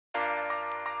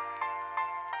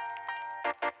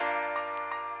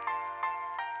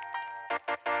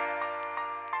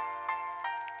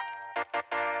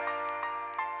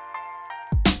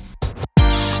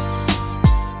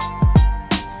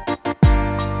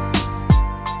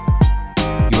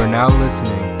now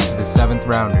listening to the Seventh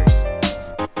Rounders.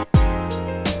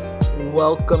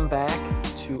 Welcome back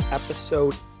to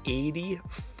episode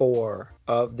 84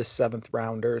 of the Seventh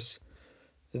Rounders.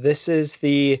 This is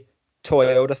the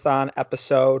Toyotathon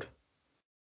episode.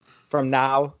 From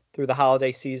now through the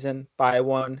holiday season, buy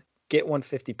one, get one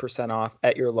 50% off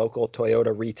at your local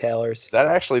Toyota retailers. Is that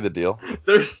actually the deal?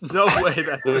 There's no way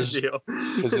that's the deal.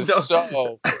 Because if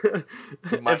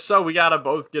so, we gotta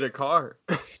both get a car.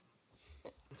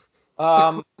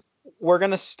 We're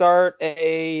gonna start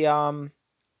a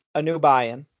new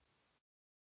buy-in,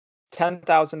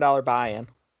 $10,000 buy-in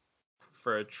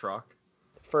For a truck.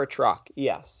 for a truck.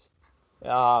 Yes.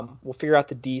 We'll figure out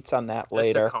the deets on that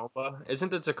later. Tacoma.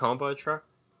 Isn't the Tacoma a truck?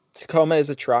 Tacoma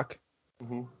is a truck,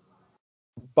 Mm-hmm.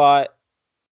 but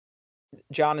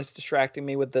John is distracting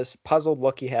me with this puzzled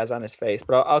look he has on his face.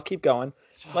 But I'll keep going.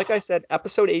 Like I said,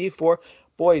 episode 84.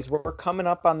 Boys, we're coming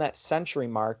up on that century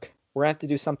mark. We're going to have to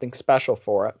do something special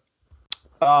for it.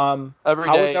 Every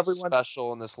how day is is everyone's-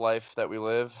 special in this life that we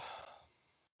live.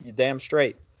 You're damn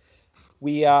straight.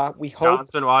 We hope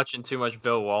John's been watching too much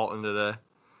Bill Walton today.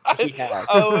 he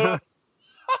has.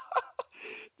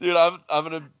 Dude, I'm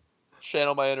gonna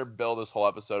channel my inner Bill this whole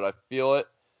episode. I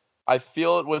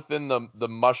feel it within the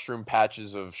mushroom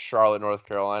patches of Charlotte, North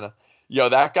Carolina. Yo,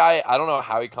 that guy, I don't know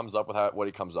how he comes up with what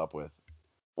he comes up with.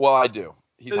 Well, I do.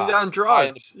 He's high. on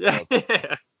drugs. Yeah.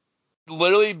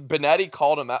 Literally, Benetti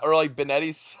called him out, or like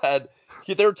Benetti said,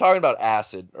 they were talking about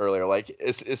acid earlier, like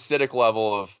acidic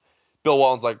level of Bill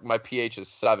Walton's like, my pH is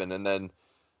 7, and then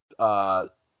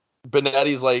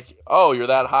Benetti's like, oh, you're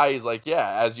that high? He's like,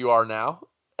 yeah, as you are now.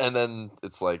 And then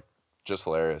it's like just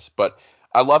hilarious. But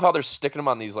I love how they're sticking him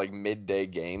on these like midday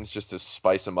games just to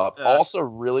spice him up. Yeah. Also,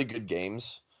 really good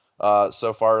games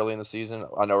so far early in the season.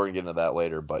 I know we're gonna get into that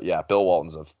later, but yeah, Bill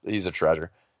Walton's he's a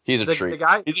treasure. He's a treat.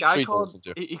 He's a treat to listen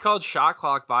to. He called shot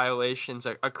clock violations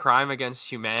a crime against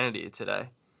humanity today.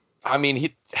 I mean,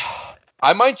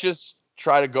 I might just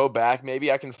try to go back.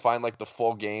 Maybe I can find like the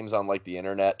full games on like the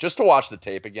internet just to watch the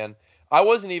tape again. I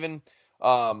wasn't even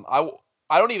I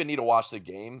don't even need to watch the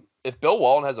game. If Bill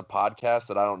Walton has a podcast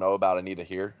that I don't know about, I need to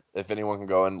hear. If anyone can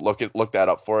go and look that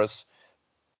up for us.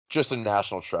 Just a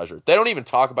national treasure. They don't even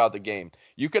talk about the game.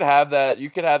 You could have that.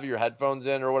 You could have your headphones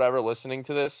in or whatever listening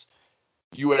to this.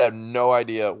 You would have no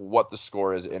idea what the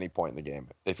score is at any point in the game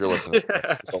if you're listening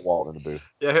to Bill Walton in the booth.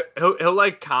 Yeah, he'll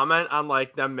like comment on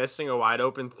like them missing a wide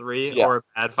open 3 or a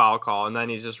bad foul call, and then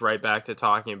he's just right back to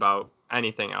talking about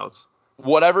anything else.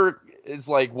 Whatever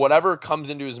comes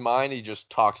into his mind, he just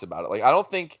talks about it. Like, I don't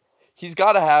think he's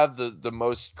got to have the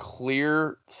most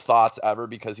clear thoughts ever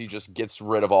because he just gets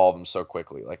rid of all of them so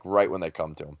quickly, like right when they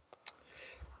come to him.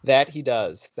 That he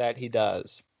does.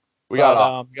 We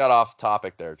got off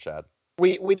topic there, Chad.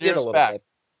 We did a little bit.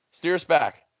 Steer us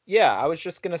back. Yeah, I was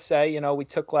just going to say, we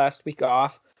took last week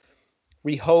off.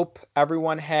 We hope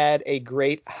everyone had a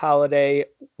great holiday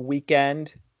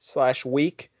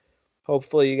weekend/week.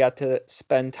 Hopefully you got to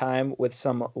spend time with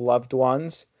some loved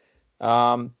ones.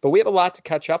 But we have a lot to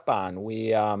catch up on. We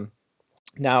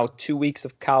now 2 weeks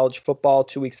of college football,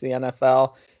 2 weeks of the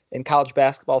NFL, and college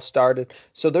basketball started.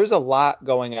 So there's a lot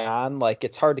going on. Like,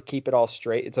 it's hard to keep it all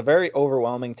straight. It's a very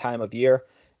overwhelming time of year.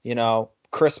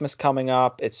 Christmas coming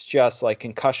up. It's just like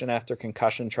concussion after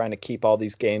concussion trying to keep all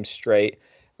these games straight.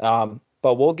 But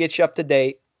we'll get you up to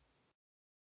date.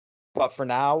 But for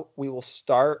now, we will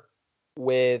start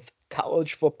with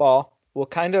college football.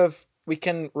 We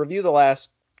can review the last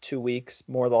 2 weeks,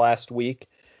 more the last week.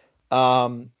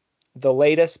 The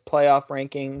latest playoff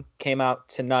ranking came out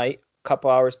tonight, a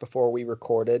couple hours before we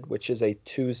recorded, which is a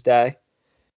Tuesday.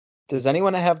 Does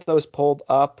anyone have those pulled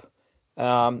up?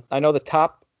 I know the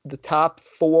top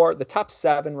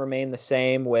 7 remain the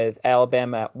same, with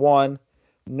Alabama at 1,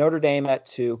 Notre Dame at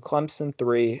 2, Clemson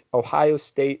 3, Ohio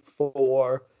State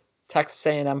 4, Texas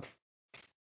A&M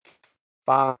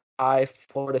 5,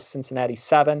 Florida Cincinnati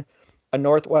 7. A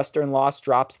Northwestern loss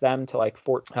drops them to like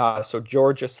 4. So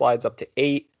Georgia slides up to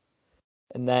 8.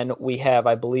 And then we have,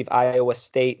 I believe, Iowa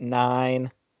State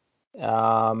 9.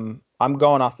 I'm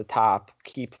going off the top.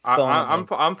 Keep filling.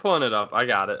 I'm pulling it up. I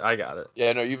got it.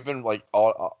 Yeah, no, you've been like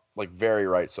very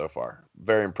right so far.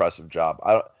 Very impressive job.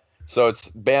 So it's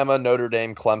Bama, Notre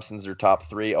Dame, Clemson's their top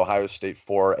 3, Ohio State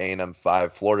 4, A&M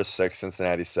 5, Florida 6,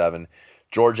 Cincinnati 7,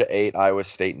 Georgia 8, Iowa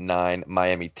State 9,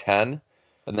 Miami 10.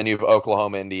 And then you have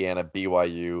Oklahoma, Indiana,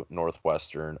 BYU,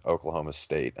 Northwestern, Oklahoma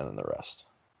State, and then the rest.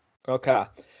 Okay.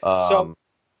 So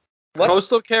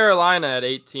Coastal Carolina at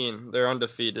 18. They're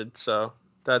undefeated, so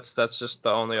that's just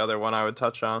the only other one I would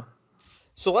touch on.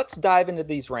 So let's dive into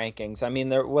these rankings. I mean,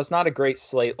 there was not a great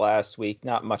slate last week,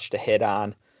 not much to hit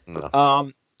on.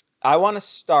 No. I want to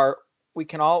start. We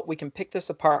can pick this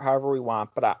apart however we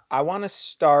want, but I want to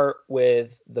start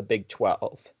with the Big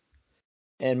 12.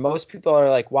 And most people are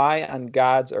like, why on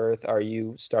God's earth are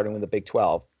you starting with the Big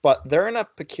 12? But they're in a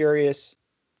precarious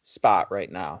spot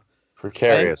right now.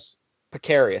 Precarious.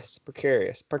 Precarious.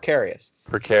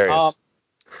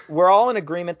 We're all in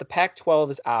agreement the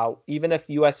Pac-12 is out, even if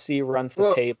USC runs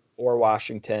the table or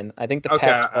Washington. I think the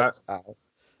Pac-12 is out.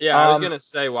 Yeah, I was going to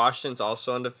say Washington's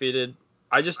also undefeated.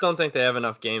 I just don't think they have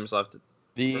enough games left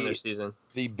in their season.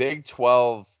 The Big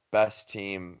 12 best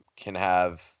team can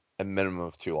have a minimum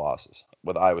of 2 losses,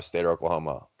 with Iowa State or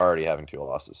Oklahoma already having 2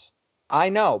 losses. I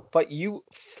know, but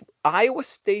Iowa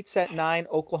State's at 9,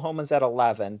 Oklahoma's at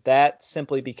 11. That's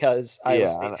simply because Iowa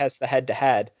State has the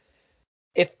head-to-head.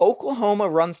 If Oklahoma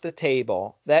runs the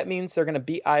table, that means they're going to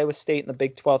beat Iowa State in the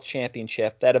Big 12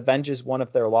 championship. That avenges one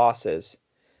of their losses.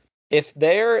 If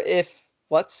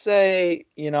let's say,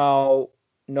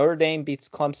 Notre Dame beats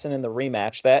Clemson in the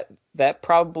rematch, that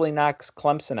probably knocks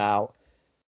Clemson out.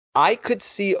 I could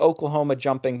see Oklahoma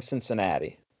jumping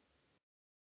Cincinnati.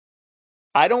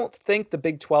 I don't think the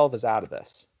Big 12 is out of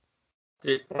this.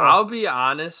 Dude, I'll be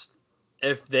honest.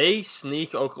 If they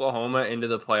sneak Oklahoma into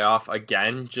the playoff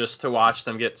again just to watch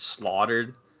them get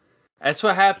slaughtered, that's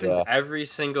what happens every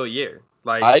single year.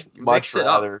 Like, I'd much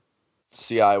rather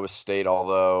see Iowa State,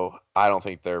 although I don't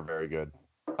think they're very good.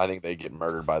 I think they get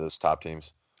murdered by those top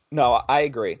teams. No, I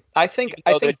agree. I think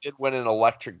they did win an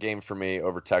electric game for me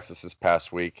over Texas this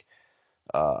past week.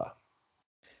 Do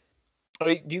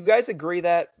you guys agree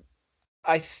that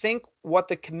I think what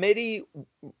the committee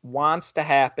wants to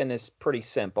happen is pretty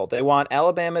simple. They want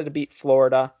Alabama to beat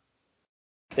Florida.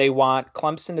 They want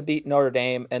Clemson to beat Notre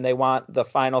Dame, and they want the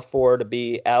Final Four to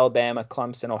be Alabama,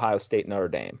 Clemson, Ohio State, Notre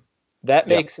Dame. That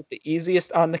makes it the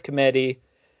easiest on the committee.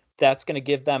 That's going to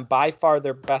give them by far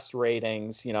their best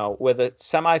ratings, with the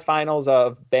semifinals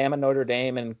of Bama, Notre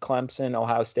Dame, and Clemson,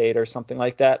 Ohio State, or something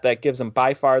like that. That gives them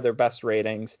by far their best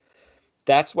ratings.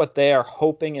 That's what they are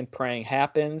hoping and praying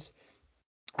happens.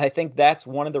 I think that's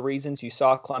one of the reasons you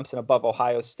saw Clemson above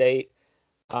Ohio State.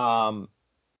 I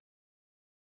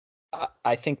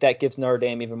think that gives Notre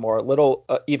Dame even more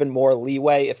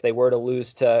leeway if they were to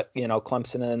lose to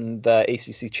Clemson in the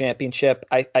ACC championship.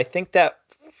 I think that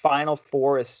Final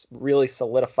Four is really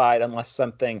solidified unless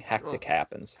something hectic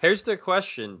happens. Here's the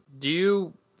question: do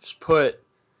you put,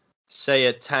 say,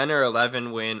 a 10 or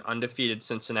 11 win undefeated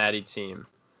Cincinnati team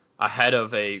ahead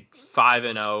of a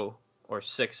 5-0 or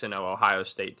 6-0 Ohio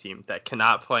State team that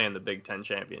cannot play in the Big Ten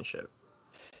championship?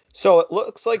 So it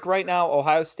looks like right now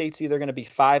Ohio State's either going to be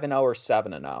 5-0 or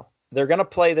 7-0. They're going to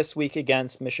play this week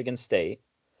against Michigan State,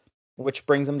 which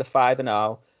brings them to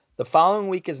 5-0. The following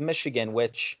week is Michigan,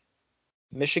 which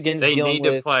Michigan's dealing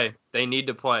with. They need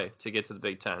to play to get to the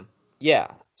Big Ten. Yeah.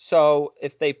 So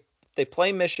if they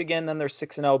play Michigan, then their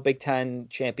 6-0 Big Ten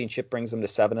championship brings them to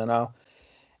 7-0.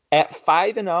 At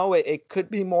 5-0, it could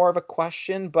be more of a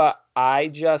question, but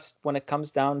when it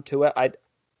comes down to it,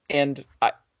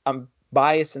 I'm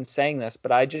biased in saying this,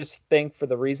 but I just think for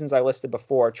the reasons I listed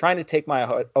before, trying to take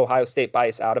my Ohio State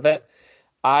bias out of it,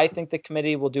 I think the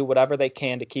committee will do whatever they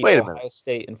can to keep Ohio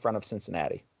State in front of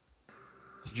Cincinnati.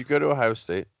 Did you go to Ohio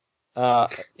State?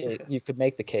 You could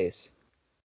make the case.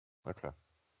 Okay.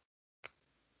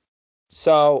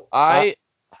 So I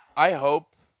hope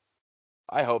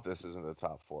this isn't the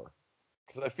top 4,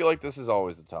 because I feel like this is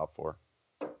always the top 4.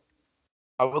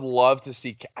 I would love to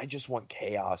see. I just want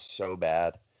chaos so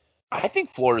bad. I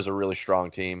think Florida's a really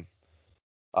strong team.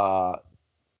 Do I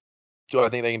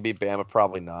think they can beat Bama?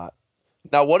 Probably not.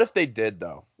 Now, what if they did,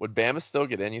 though? Would Bama still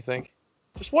get in, you think?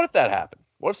 Just what if that happened?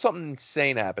 What if something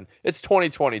insane happened? It's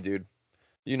 2020, dude.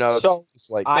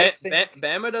 It's like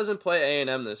Bama doesn't play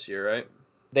A&M this year, right?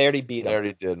 They already beat them. They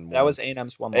already did. That was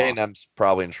A&M's one. A&M's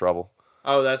probably in trouble.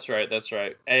 Oh, that's right.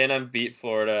 A&M beat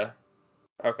Florida.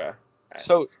 Okay.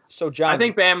 So John, I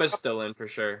think Bama's still in for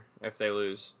sure if they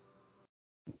lose.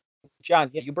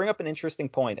 John, you bring up an interesting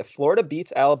point. If Florida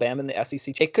beats Alabama in the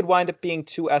SEC, it could wind up being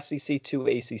 2 SEC, 2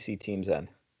 ACC teams in.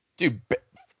 Dude,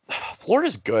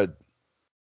 Florida's good.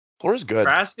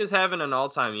 Nebraska's having an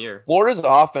all-time year. Florida's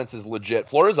offense is legit.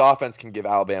 Florida's offense can give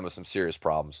Alabama some serious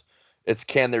problems. It's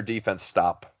can their defense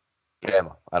stop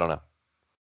Bama? I don't know.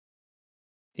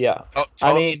 Yeah.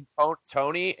 Tony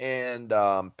and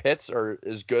Pitts are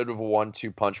as good of a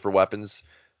 1-2 punch for weapons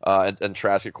and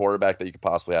Trask at quarterback that you could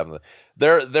possibly have.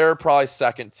 They're probably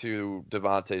second to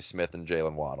Devontae Smith and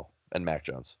Jalen Waddle and Mac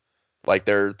Jones. Like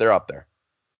they're up there.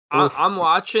 I'm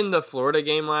watching the Florida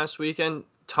game last weekend.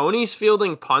 Tony's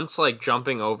fielding punts like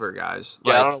jumping over guys.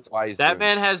 Yeah, I don't know why he's that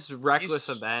man has reckless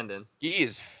abandon. He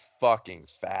is fucking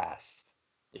fast.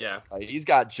 Yeah. He's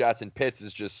got Jets, and Pitts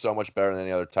is just so much better than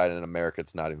any other tight end in America.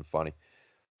 It's not even funny.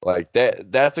 Like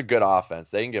that's a good offense.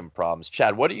 They can give him problems.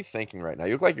 Chad, what are you thinking right now?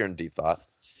 You look like you're in deep thought.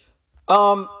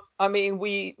 I mean,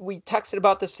 we texted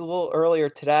about this a little earlier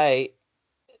today.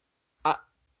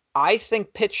 I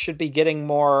think Pitts should be getting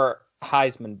more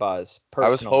Heisman buzz, personally.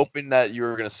 I was hoping that you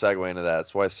were going to segue into that.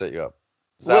 That's why I set you up.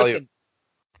 Listen,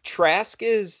 Trask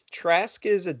is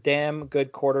a damn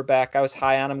good quarterback. I was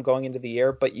high on him going into the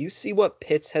year, but you see what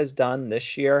Pitts has done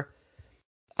this year.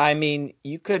 I mean,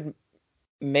 you could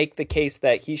make the case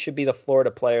that he should be the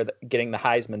Florida player getting the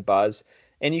Heisman buzz.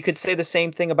 And you could say the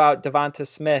same thing about Devonta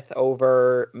Smith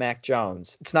over Mac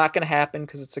Jones. It's not going to happen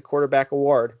because it's a quarterback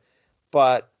award.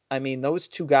 But, I mean, those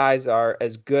two guys are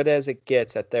as good as it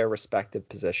gets at their respective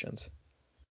positions.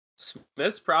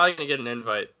 Smith's probably going to get an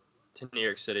invite to New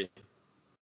York City.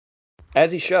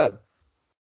 As he should.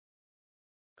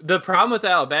 The problem with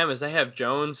Alabama is they have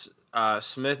Jones,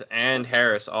 Smith, and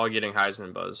Harris all getting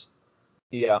Heisman buzz.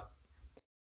 Yeah.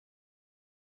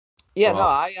 Yeah,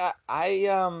 Well,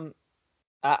 no,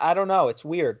 I don't know. It's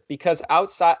weird because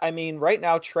outside, I mean, right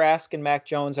now Trask and Mac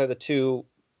Jones are the two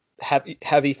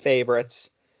heavy favorites.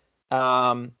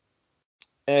 And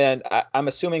I'm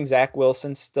assuming Zach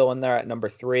Wilson's still in there at number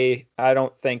 3. I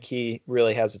don't think he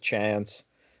really has a chance.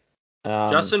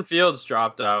 Justin Fields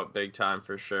dropped out big time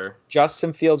for sure.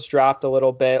 Justin Fields dropped a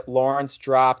little bit. Lawrence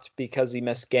dropped because he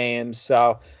missed games.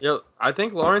 So I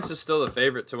think Lawrence is still the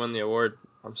favorite to win the award.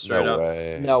 I'm straight no up.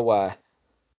 way. no way.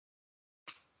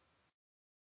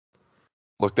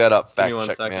 Look that up. Give me Fact 1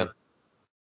 check, second. man.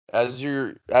 As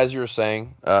you were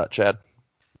saying, Chad.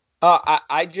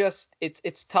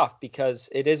 It's tough because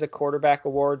it is a quarterback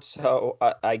award, so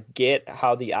I get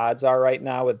how the odds are right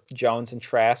now with Jones and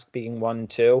Trask being 1 and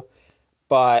 2,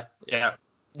 but Yeah.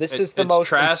 this is the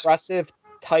most impressive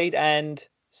tight end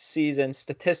season,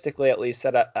 statistically at least,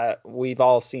 that we've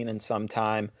all seen in some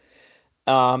time.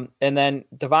 And then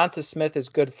Devonta Smith is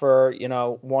good for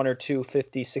 1 or 2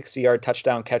 50, 60-yard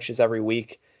touchdown catches every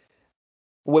week,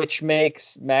 which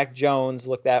makes Mac Jones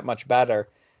look that much better.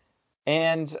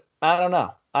 And I don't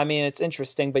know. I mean, it's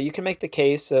interesting, but you can make the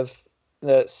case of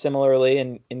similarly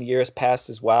in years past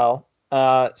as well.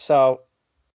 So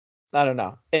I don't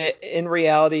know. In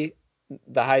reality,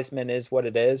 the Heisman is what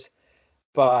it is.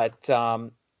 But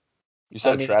You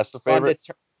said Trask the it's fun favorite?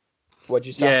 What'd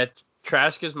you say? Yeah,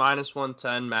 Trask is minus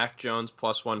 110, Mac Jones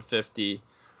plus 150,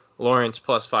 Lawrence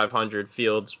plus 500,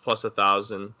 Fields plus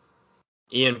 1,000,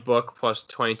 Ian Book plus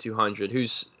 2,200.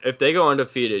 Who's, if they go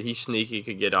undefeated, he's sneaky,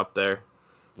 could get up there.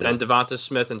 Yeah. Then Devonta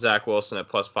Smith and Zach Wilson at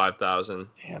plus 5,000.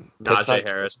 Damn. Najee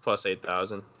Harris plus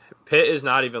 8,000. Pitt is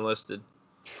not even listed.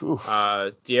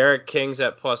 De'Aaron King's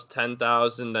at plus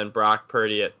 10,000, then Brock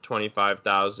Purdy at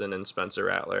 25,000, and Spencer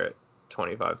Rattler at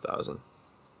 25,000.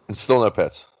 And still no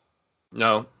Pitts.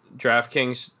 No,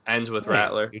 DraftKings ends with Dang,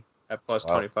 Rattler dude. at plus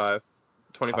Wow. 25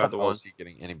 to 1. Is he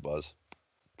getting any buzz?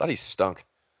 Thought he stunk.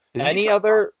 Any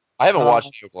other I haven't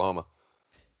watched Oklahoma.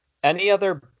 Any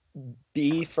other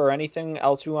beef or anything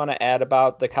else we want to add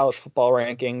about the college football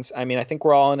rankings? I mean, I think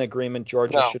we're all in agreement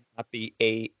Georgia should not be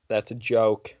 8. That's a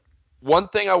joke. One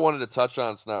thing I wanted to touch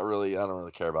on, I don't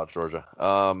really care about Georgia.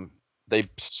 They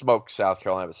smoked South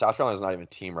Carolina, but South Carolina's not even a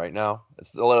team right now.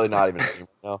 It's literally not even a team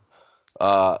right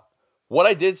now. What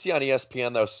I did see on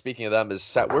ESPN, though, speaking of them,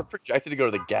 is that we're projected to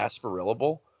go to the Gasparilla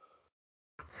Bowl.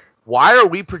 Why are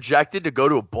we projected to go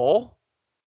to a bowl?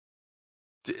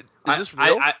 Is this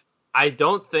real? I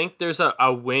don't think there's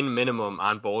a win minimum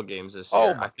on bowl games this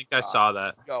year. I think I saw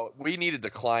that. No, we need to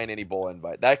decline any bowl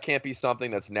invite. That can't be something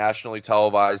that's nationally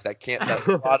televised. That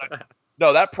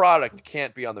product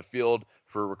can't be on the field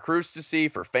for recruits to see,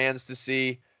 for fans to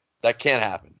see. That can't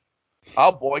happen.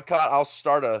 I'll boycott. I'll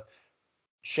start a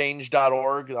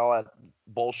change.org, all that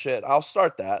bullshit. I'll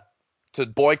start that to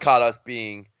boycott us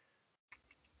being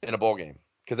in a bowl game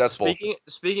because that's bullshit.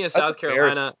 Speaking of South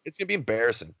Carolina, it's gonna be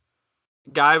embarrassing.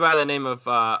 Guy by the name of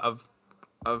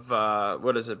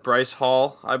what is it? Bryce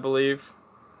Hall, I believe.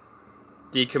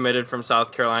 Decommitted from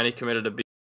South Carolina, he committed to B.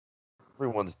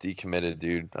 Everyone's decommitted,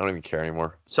 dude. I don't even care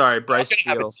anymore. Sorry, Bryce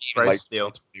Steele. Bryce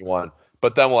Steele. 2021,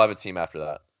 but then we'll have a team after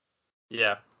that.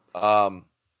 Yeah.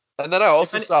 And then I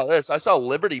also saw this. I saw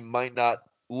Liberty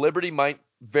might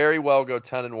very well go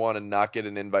 10-1 and not get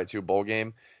an invite to a bowl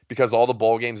game because all the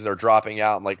bowl games that are dropping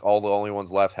out and like all the only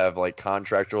ones left have like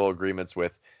contractual agreements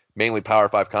with mainly Power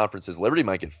 5 conferences. Liberty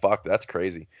might get fucked. That's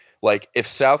crazy. Like if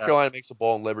South Carolina makes a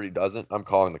bowl and Liberty doesn't, I'm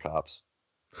calling the cops.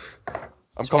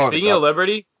 Speaking of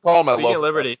Liberty,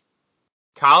 Liberty,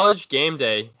 College Game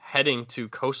Day heading to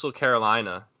Coastal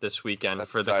Carolina this weekend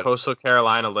for the Coastal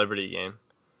Carolina Liberty game.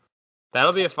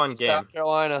 That'll be a fun game. South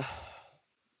Carolina.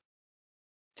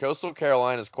 Coastal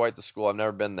Carolina is quite the school. I've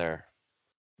never been there.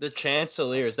 The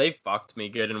Chancellors, they fucked me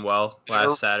good and well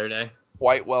last Saturday.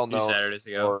 Quite well 2 known Saturdays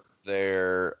ago. for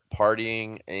their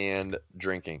partying and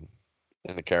drinking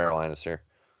in the Carolinas here.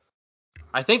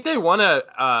 I think they won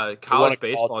a college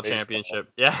baseball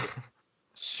championship. Yeah.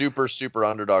 Super, super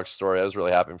underdog story. I was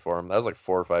really happy for him. That was like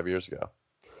 4 or 5 years ago.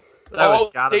 That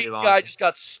was gotta be long. Guy just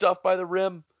got stuffed by the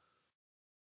rim.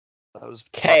 That was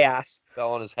chaos.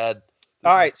 Fell on his head.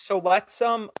 All right, so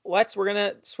we're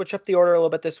gonna switch up the order a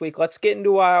little bit this week. Let's get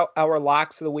into our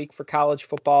locks of the week for college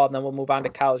football, and then we'll move on to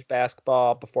college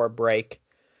basketball before break.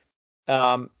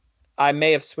 I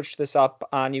may have switched this up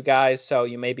on you guys, so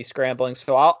you may be scrambling.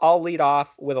 So I'll lead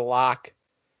off with a lock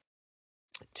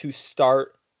to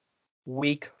start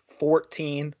week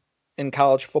 14 in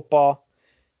college football,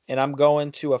 and I'm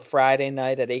going to a Friday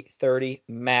night at 8:30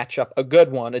 matchup, a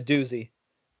good one, a doozy.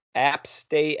 App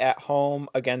State at home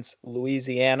against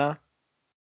Louisiana,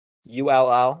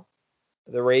 ULL,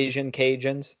 the Ragin'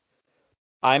 Cajuns.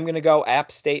 I'm going to go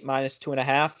App State minus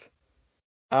 2.5.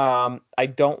 I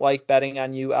don't like betting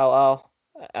on ULL.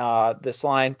 This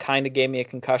line kind of gave me a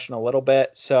concussion a little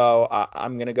bit, so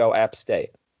I'm going to go App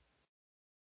State.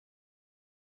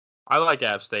 I like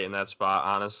App State in that spot,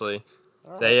 honestly.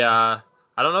 All right. They, I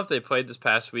don't know if they played this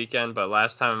past weekend, but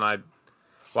last time I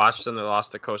watched them, they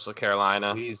lost to Coastal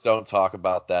Carolina. Please don't talk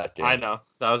about that game. I know.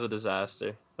 That was a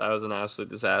disaster. That was an absolute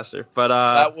disaster. But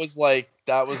that was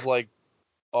like,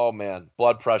 oh man,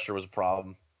 blood pressure was a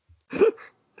problem.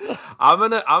 I'm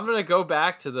gonna go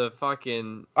back to the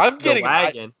fucking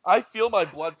wagon. I feel my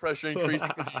blood pressure increasing.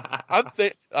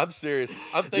 I'm serious.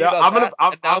 I'm thinking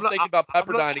I'm thinking about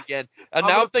Pepperdine again. And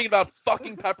now I'm thinking about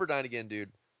fucking Pepperdine again, dude.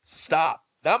 Stop.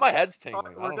 Now my head's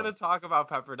tingling. We're going to talk about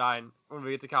Pepperdine when we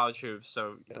get to college hoops,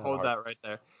 so hold that right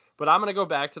there. But I'm going to go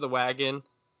back to the wagon.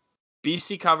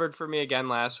 BC covered for me again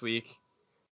last week.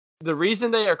 The reason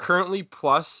they are currently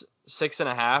plus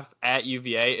 6.5 at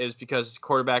UVA is because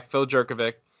quarterback Phil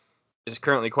Jurkovic is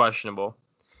currently questionable.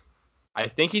 I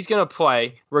think he's going to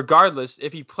play. Regardless,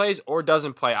 if he plays or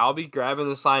doesn't play, I'll be grabbing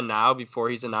this line now before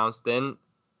he's announced in.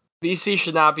 BC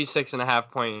should not be 6.5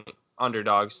 point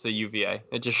underdogs to UVA.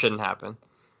 It just shouldn't happen.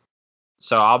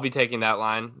 So I'll be taking that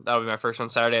line. That'll be my first one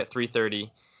Saturday at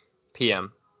 3:30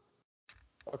 p.m.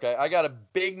 Okay, I got a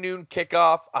big noon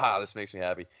kickoff. This makes me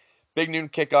happy. Big noon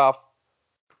kickoff.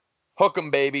 Hook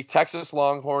 'em, baby. Texas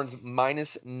Longhorns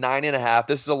minus 9.5.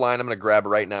 This is a line I'm going to grab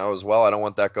right now as well. I don't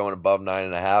want that going above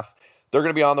 9.5. They're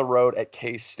going to be on the road at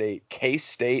K-State.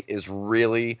 K-State is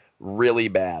really, really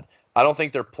bad. I don't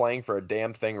think they're playing for a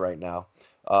damn thing right now.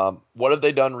 What have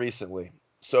they done recently?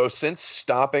 So since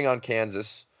stomping on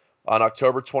Kansas on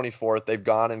October 24th, they've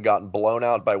gone and gotten blown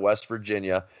out by West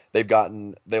Virginia. They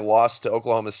lost to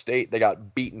Oklahoma State. They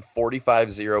got beaten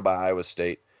 45-0 by Iowa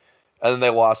State. And then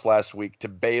they lost last week to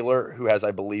Baylor, who has,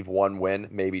 I believe, 1 win,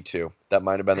 maybe 2. That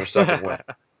might have been their second win.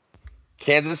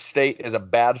 Kansas State is a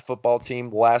bad football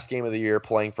team. Last game of the year,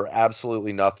 playing for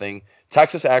absolutely nothing.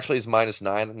 Texas actually is minus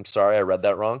 9. I'm sorry, I read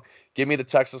that wrong. Give me the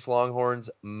Texas Longhorns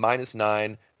minus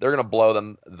 9. They're going to blow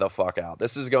them the fuck out.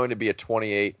 This is going to be a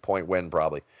 28-point win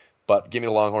probably. But give me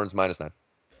the Longhorns minus 9.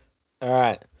 All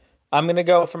right. I'm going to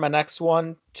go for my next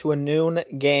one to a noon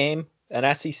game,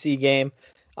 an SEC game.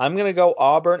 I'm going to go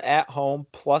Auburn at home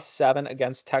plus 7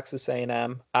 against Texas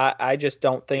A&M. I just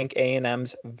don't think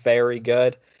A&M's very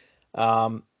good.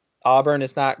 Auburn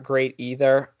is not great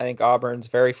either. I think Auburn's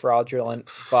very fraudulent,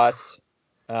 but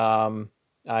I'm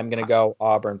going to go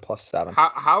Auburn plus 7.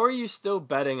 How are you still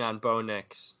betting on Bo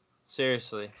Nix?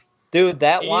 Seriously. Dude,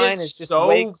 that line is just so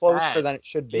way closer than it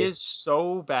should be. It is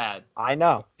so bad. I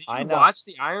know. Did you watch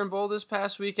the Iron Bowl this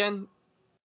past weekend?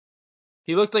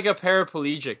 He looked like a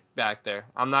paraplegic back there.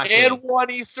 I'm not kidding. And won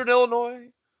Eastern Illinois.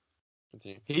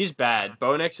 Continue. He's bad.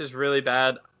 Bo Nix is really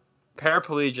bad.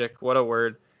 Paraplegic. What a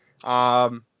word.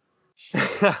 That's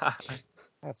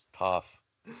tough.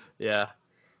 Yeah.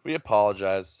 We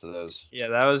apologize to those. Yeah,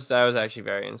 that was actually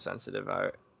very insensitive.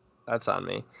 That's on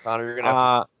me. Connor, you're gonna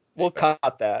have to. We'll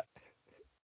cut that.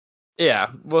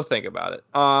 Yeah, we'll think about it.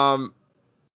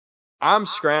 I'm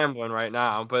scrambling right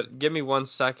now, but give me 1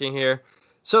 second here.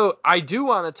 So I do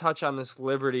want to touch on this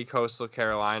Liberty Coastal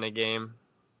Carolina game.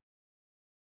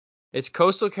 It's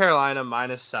Coastal Carolina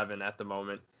minus 7 at the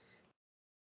moment.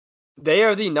 They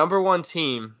are the number 1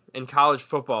 team in college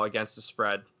football against the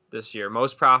spread this year.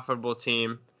 Most profitable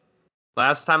team.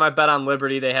 Last time I bet on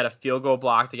Liberty, they had a field goal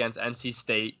blocked against NC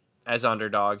State as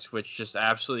underdogs, which just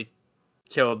absolutely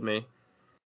killed me.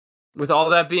 With all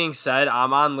that being said,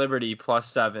 I'm on Liberty plus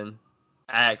 7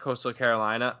 at Coastal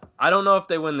Carolina. I don't know if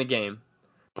they win the game,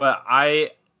 but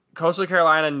I Coastal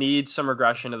Carolina needs some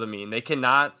regression to the mean. They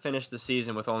cannot finish the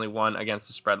season with only one against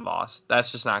the spread loss.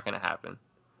 That's just not going to happen.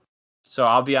 So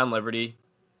I'll be on Liberty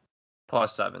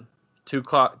 +7. 2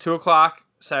 o'clock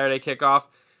Saturday kickoff.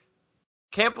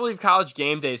 Can't believe College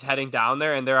Game Day is heading down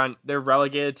there, and they're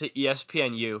relegated to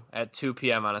ESPNU at 2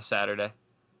 p.m. on a Saturday.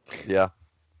 Yeah.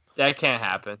 That can't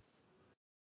happen.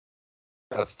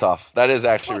 That's tough. That is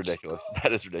actually ridiculous.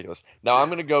 That is ridiculous. Now I'm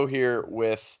going to go here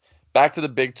with back to the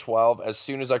Big 12. As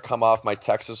soon as I come off my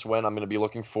Texas win, I'm going to be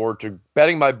looking forward to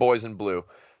betting my boys in blue.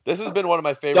 This has been one of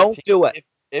my favorite teams. Don't do it.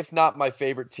 If not my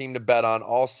favorite team to bet on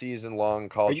all season long in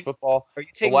college football. Are you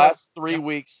taking the last 3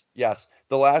 weeks? Yes.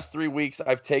 The last 3 weeks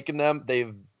I've taken them.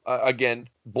 They've, again,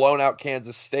 blown out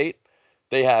Kansas State.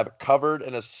 They have covered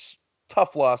in a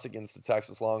tough loss against the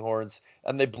Texas Longhorns,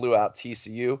 and they blew out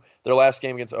TCU. Their last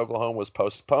game against Oklahoma was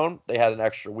postponed. They had an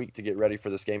extra week to get ready for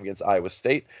this game against Iowa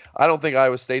State. I don't think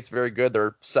Iowa State's very good. They're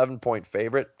a 7-point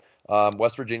favorite.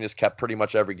 West Virginia's kept pretty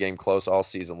much every game close all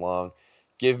season long.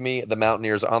 Give me the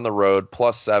Mountaineers on the road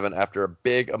 +7 after a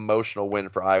big emotional win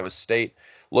for Iowa State.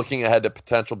 Looking ahead to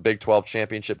potential Big 12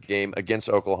 championship game against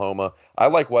Oklahoma, I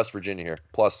like West Virginia here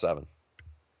 +7.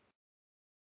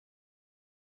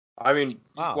 I mean,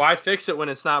 Why fix it when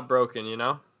it's not broken, you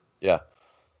know? Yeah.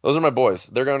 Those are my boys.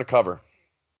 They're going to cover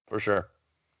for sure.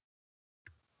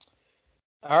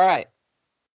 All right.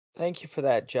 Thank you for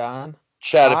that, John.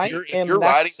 Chad, if you're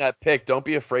riding that pick, don't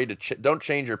be afraid to don't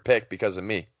change your pick because of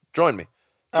me. Join me.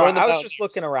 I was just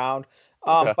looking around,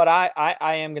 but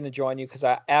I am going to join you because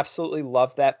I absolutely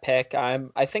love that pick.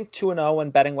 I think 2-0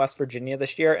 in betting West Virginia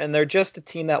this year, and they're just a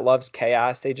team that loves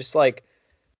chaos. They just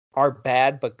are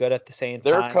bad but good at the same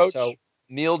time. Their coach,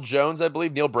 Neil Jones, I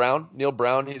believe, Neil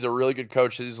Brown, he's a really good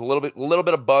coach. He's a little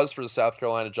bit of buzz for the South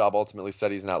Carolina job. Ultimately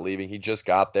said he's not leaving. He just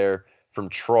got there from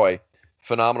Troy.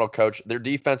 Phenomenal coach. Their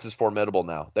defense is formidable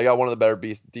now. They got one of the better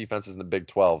defenses in the Big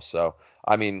 12. So,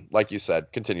 I mean, like you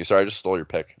said, continue. Sorry, I just stole your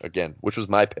pick again, which was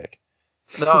my pick.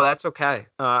 No, that's okay.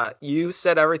 You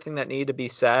said everything that needed to be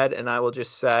said, and I will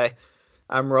just say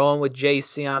I'm rolling with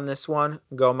JC on this one.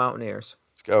 Go Mountaineers.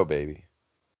 Let's go, baby.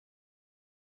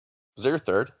 Was that your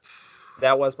third?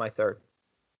 That was my third.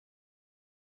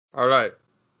 All right.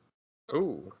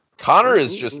 Ooh. Connor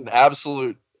is just an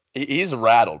absolute – he's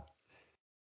rattled.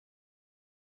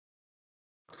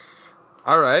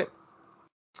 All right.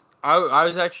 I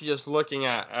was actually just looking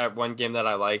at one game that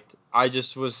I liked. I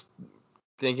just was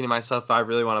thinking to myself, I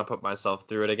really want to put myself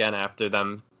through it again after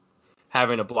them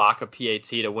having to block a PAT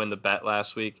to win the bet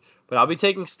last week. But I'll be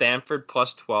taking Stanford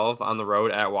 +12 on the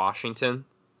road at Washington.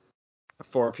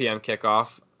 4 p.m.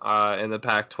 kickoff in the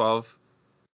Pac-12.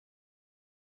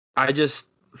 I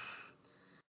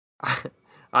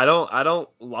don't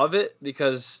love it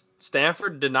because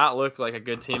Stanford did not look like a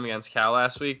good team against Cal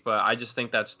last week, but I just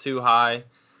think that's too high.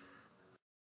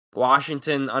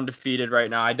 Washington undefeated right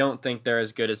now. I don't think they're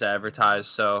as good as advertised,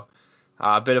 so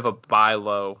a bit of a buy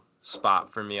low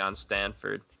spot for me on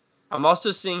Stanford. I'm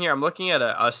also seeing here, I'm looking at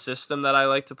a system that I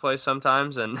like to play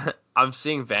sometimes, and I'm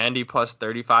seeing Vandy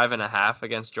 +35.5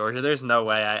 against Georgia. There's no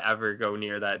way I ever go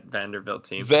near that Vanderbilt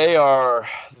team. They are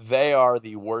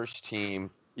the worst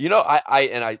team. You know,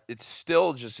 it's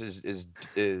still just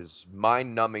is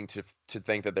mind numbing to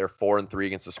think that they're 4-3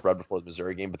 against the spread before the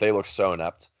Missouri game, but they look so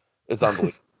inept. It's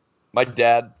unbelievable. My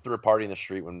dad threw a party in the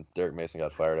street when Derek Mason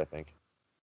got fired, I think.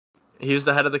 He was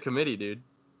the head of the committee, dude.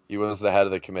 He was the head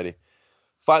of the committee.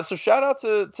 Fine. So shout out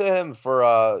to him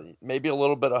for maybe a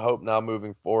little bit of hope now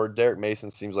moving forward. Derek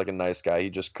Mason seems like a nice guy. He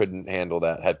just couldn't handle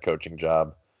that head coaching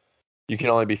job. You can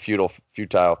only be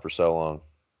futile for so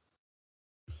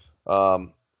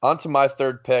long. On to my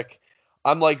third pick.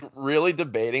 I'm really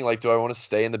debating, do I want to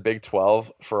stay in the Big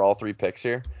 12 for all three picks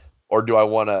here? Or do I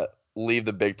want to leave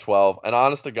the Big 12? And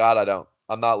honest to God, I don't.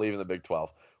 I'm not leaving the Big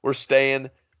 12. We're staying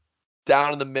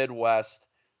down in the Midwest.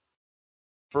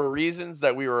 For reasons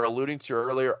that we were alluding to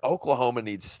earlier, Oklahoma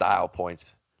needs style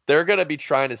points. They're going to be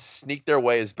trying to sneak their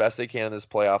way as best they can in this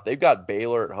playoff. They've got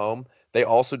Baylor at home. They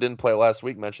also didn't play last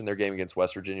week. Mentioned their game against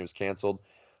West Virginia was canceled.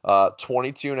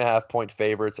 22.5-point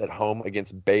favorites at home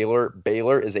against Baylor.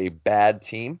 Baylor is a bad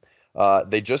team.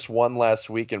 They just won last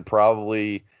week and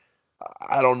probably,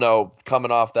 I don't know,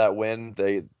 coming off that win,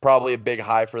 they probably a big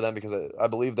high for them because I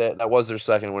believe that was their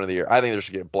second win of the year. I think they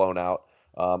should get blown out.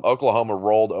 Oklahoma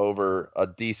rolled over a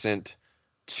decent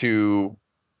to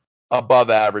above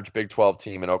average Big 12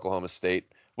 team in Oklahoma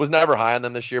State. Was never high on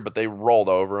them this year, but they rolled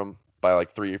over them by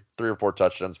three or four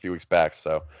touchdowns a few weeks back.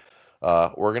 So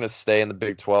we're going to stay in the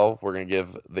Big 12. We're going to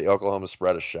give the Oklahoma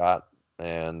spread a shot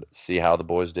and see how the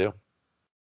boys do.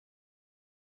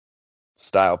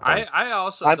 Style points. I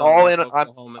also I'm don't all like in.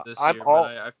 Oklahoma this year, but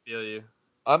I feel you.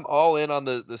 I'm all in on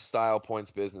the style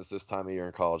points business this time of year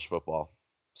in college football.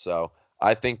 So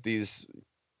I think these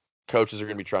coaches are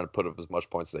going to be trying to put up as much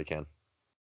points as they can.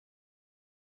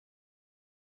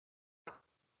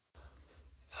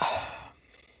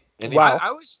 Wow.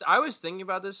 I was thinking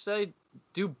about this today.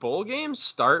 Do bowl games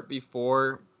start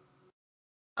before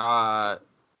the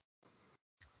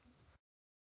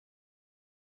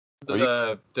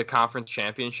conference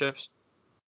championships?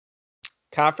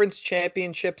 Conference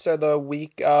championships are the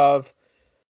week of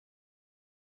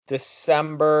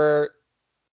December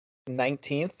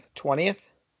 19th, 20th.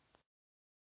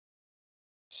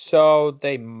 So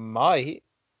they might.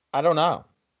 I don't know.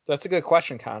 That's a good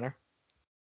question, Connor.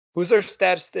 Who's our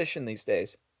statistician these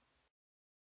days?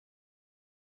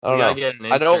 I don't We gotta know. get an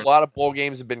I know a intern. lot of bowl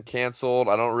games have been canceled.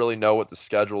 I don't really know what the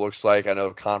schedule looks like. I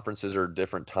know conferences are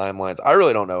different timelines. I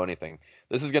really don't know anything.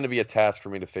 This is going to be a task for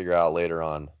me to figure out later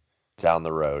on down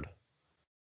the road.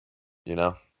 You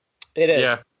know? It is.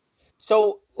 Yeah.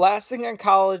 So last thing on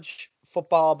college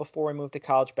football before we move to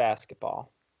college basketball.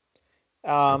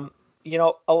 A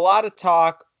lot of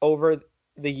talk over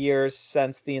the years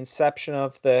since the inception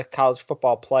of the college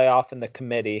football playoff and the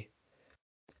committee.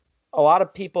 A lot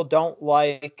of people don't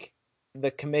like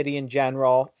the committee in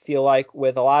general, feel like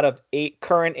with a lot of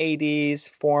current ADs,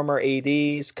 former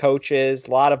ADs, coaches,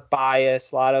 a lot of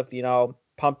bias, a lot of,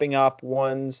 pumping up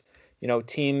one's,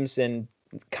 teams and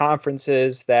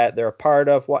conferences that they're a part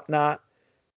of, whatnot.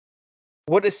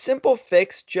 Would a simple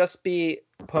fix just be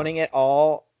putting it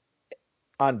all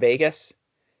on Vegas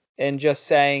and just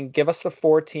saying, give us the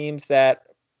 4 teams that,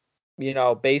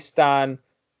 based on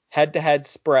head-to-head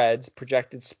spreads,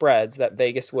 projected spreads that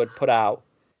Vegas would put out,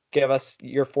 give us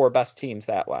your 4 best teams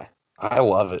that way? I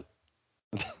love it.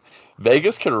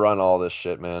 Vegas could run all this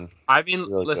shit, man. I mean,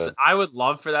 Really listen, good. I would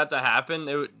love for that to happen.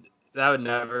 That would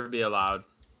never be allowed.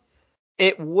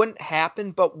 It wouldn't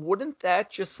happen, but wouldn't that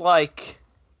just I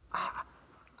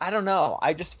don't know.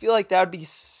 I just feel like that would be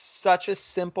such a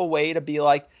simple way to be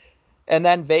like, and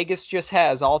then Vegas just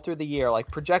has all through the year,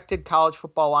 like projected college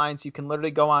football lines. You can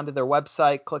literally go onto their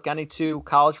website, click any 2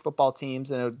 college football teams,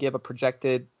 and it would give a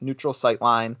projected neutral site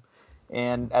line.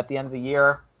 And at the end of the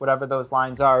year, whatever those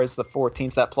lines are is the 4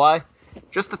 teams that play.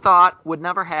 Just a thought, would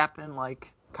never happen,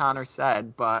 like Connor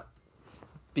said, but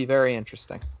be very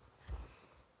interesting.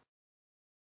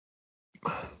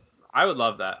 I would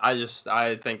love that. I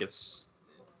think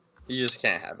you just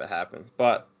can't have it happen.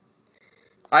 But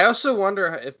I also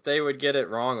wonder if they would get it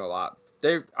wrong a lot.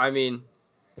 There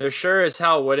sure as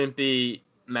hell wouldn't be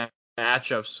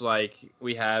matchups like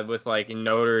we had with like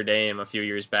Notre Dame a few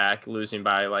years back, losing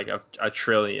by like a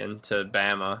trillion to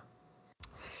Bama.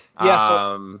 Yeah,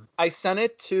 so I sent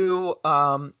it to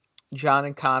John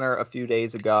and Connor a few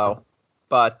days ago,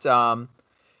 but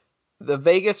the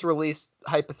Vegas released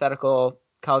hypothetical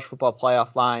college football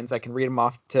playoff lines. I can read them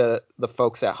off to the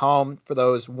folks at home for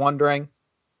those wondering.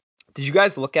 Did you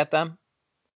guys look at them?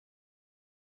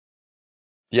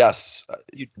 Yes.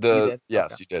 You did?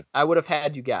 Yes, Okay. you did. I would have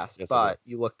had you guess, Yes, I but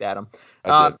you looked at them.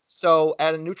 I did. So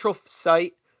at a neutral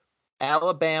site,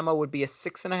 Alabama would be a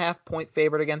 6.5-point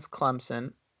favorite against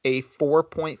Clemson, a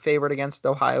 4-point favorite against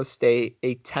Ohio State,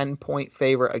 a 10-point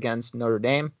favorite against Notre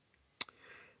Dame.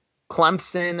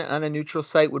 Clemson on a neutral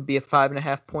site would be a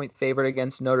 5.5-point favorite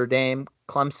against Notre Dame.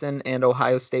 Clemson and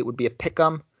Ohio State would be a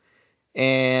pick'em,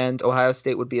 and Ohio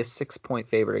State would be a 6-point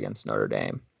favorite against Notre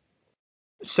Dame.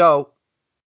 So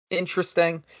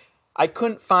interesting. I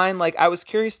couldn't find I was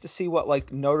curious to see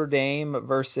what Notre Dame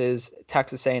versus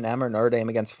Texas A&M or Notre Dame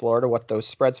against Florida, what those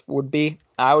spreads would be.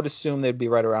 I would assume they'd be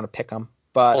right around a pick'em.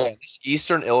 But this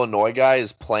Eastern Illinois guy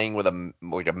is playing with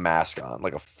a mask on,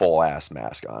 like a full ass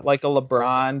mask on. like a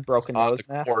LeBron broken on nose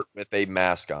the mask. court with a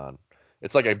mask on.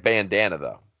 It's like a bandana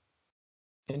though.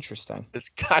 Interesting. It's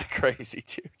kind of crazy,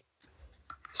 dude.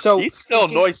 So Eastern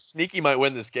Illinois sneaky might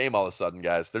win this game all of a sudden,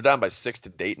 guys. They're down by 6 to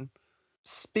Dayton.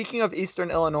 Speaking of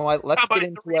Eastern Illinois, let's get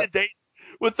into it. it. Dayton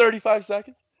with 35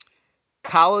 seconds.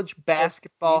 College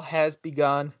basketball has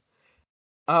begun.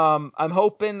 I'm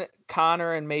hoping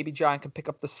Connor and maybe John can pick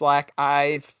up the slack.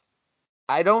 I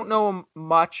don't know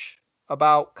much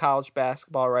about college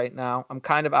basketball right now. I'm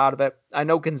kind of out of it. I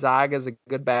know Gonzaga is a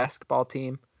good basketball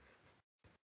team.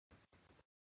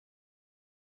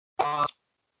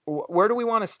 Where do we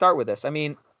want to start with this? I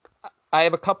mean, I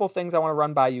have a couple things I want to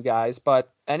run by you guys,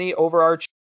 but any overarching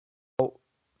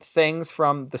things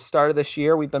from the start of this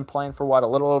year? We've been playing for a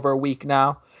little over a week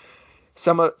now.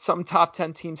 Some top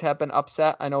 10 teams have been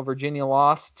upset. I know Virginia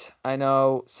lost. I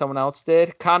know someone else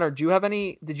did. Connor,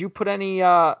 did you put any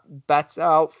bets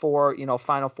out for,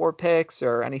 Final Four picks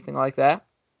or anything like that?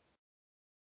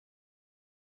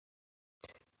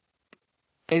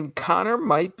 And Connor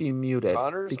might be muted.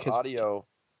 Connor's because audio.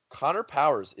 Connor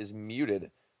Powers is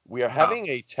muted. We are having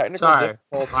a technical Sorry.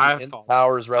 difficulty My in fault.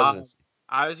 Powers' residency.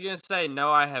 I was going to say, no,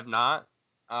 I have not.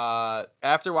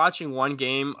 After watching one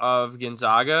game of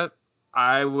Gonzaga,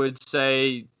 I would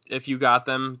say if you got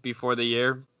them before the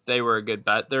year, they were a good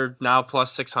bet. They're now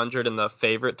plus 600 and the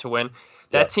favorite to win.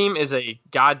 That team is a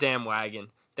goddamn wagon.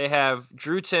 They have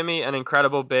Drew Timme, an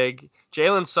incredible big.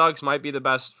 Jalen Suggs might be the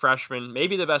best freshman,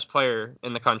 maybe the best player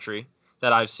in the country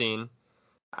that I've seen.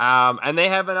 And they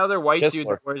have another white dude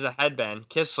that wears a headband,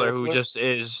 Kistler, who just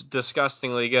is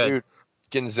disgustingly good. Dude,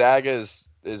 Gonzaga is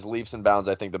leaps and bounds,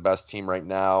 I think, the best team right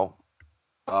now.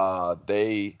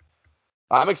 I'm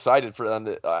excited for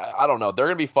them. I don't know. They're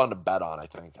going to be fun to bet on, I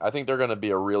think. I think they're going to be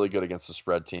a really good against the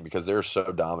spread team because they're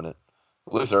so dominant.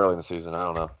 At least early in the season. I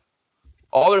don't know.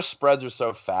 All their spreads are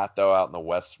so fat, though, out in the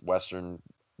Western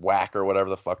WAC or whatever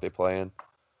the fuck they play in.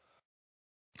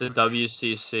 The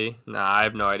WCC? Nah, I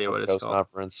have no idea what it's called.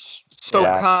 Conference. So,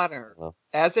 yeah. Connor,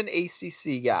 as an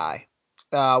ACC guy,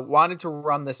 wanted to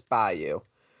run this by you.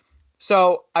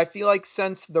 So, I feel like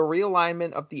since the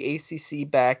realignment of the ACC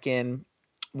back in,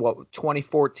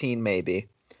 2014 maybe,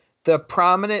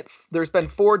 there's been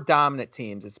 4 dominant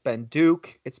teams. It's been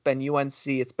Duke, it's been UNC,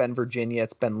 it's been Virginia,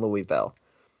 it's been Louisville.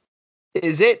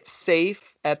 Is it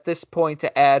safe at this point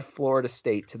to add Florida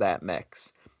State to that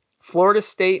mix? Florida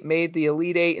State made the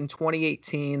Elite Eight in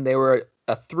 2018. They were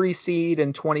a 3 seed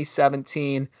in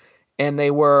 2017, and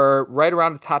they were right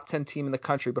around the top 10 team in the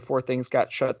country before things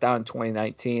got shut down in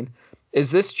 2019. Is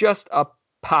this just a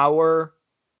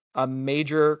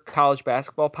major college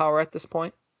basketball power at this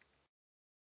point?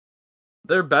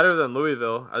 They're better than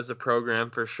Louisville as a program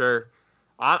for sure.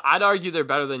 I'd argue they've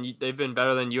been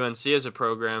better than UNC as a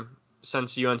program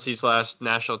since UNC's last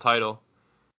national title.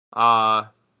 They're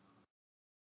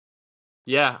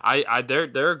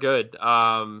good.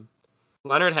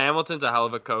 Leonard Hamilton's a hell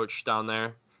of a coach down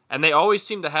there, and they always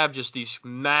seem to have just these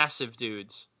massive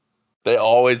dudes. They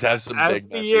always have some big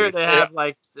dudes. Every year they have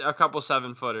like a couple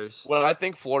 7-footers. Well, I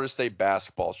think Florida State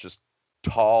basketball is just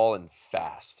tall and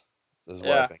fast. This is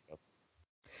what I think of.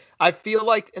 I feel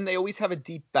like, and they always have a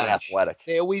deep bench. And athletic.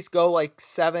 They always go like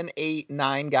 7, 8,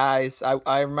 9 guys.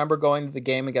 I remember going to the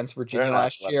game against Virginia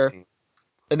last year,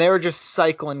 and they were just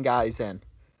cycling guys in.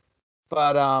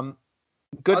 But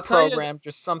good program,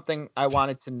 just something I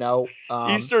wanted to know.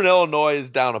 Eastern Illinois is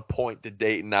down a point to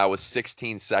Dayton now with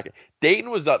 16 seconds.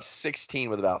 Dayton was up 16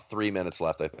 with about 3 minutes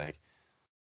left, I think.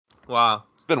 Wow.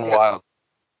 It's been wild.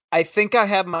 I think I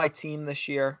have my team this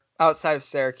year, outside of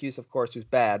Syracuse, of course, who's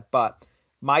bad, but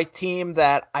my team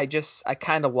that I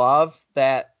kind of love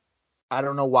that I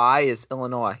don't know why is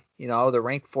Illinois. You know, they're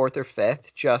ranked 4th or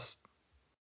 5th. Just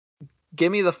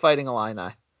give me the Fighting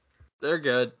Illini. They're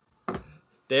good.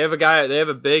 They have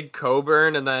a big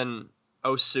Coburn, and then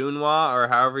Osunwa, or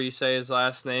however you say his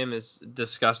last name, is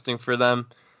disgusting for them.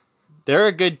 They're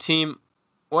a good team.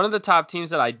 One of the top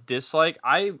teams that I dislike,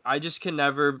 I'm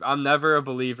never a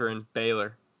believer in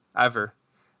Baylor, ever.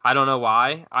 I don't know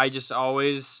why. I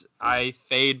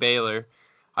fade Baylor.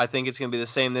 I think it's going to be the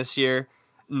same this year.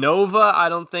 Nova, I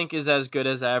don't think is as good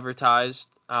as advertised.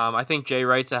 I think Jay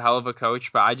Wright's a hell of a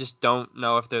coach, but I just don't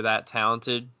know if they're that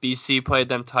talented. BC played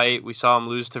them tight. We saw them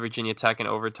lose to Virginia Tech in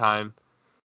overtime.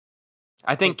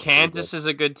 I think Kansas is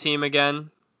a good team again.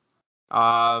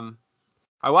 I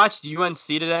watched UNC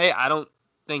today. I don't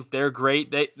think they're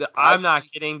great. I'm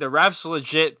not kidding. The refs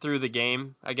legit threw the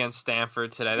game against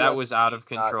Stanford today. That was out of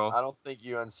control. I don't think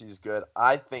UNC is good.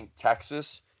 I think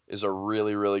Texas is a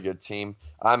really, really good team.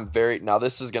 Now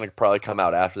this is going to probably come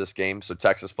out after this game, so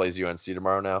Texas plays UNC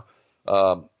tomorrow now.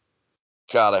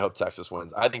 God, I hope Texas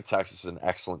wins. I think Texas is an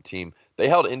excellent team. They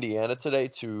held Indiana today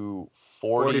to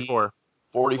 44.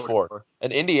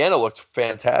 And Indiana looked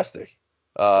fantastic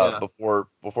before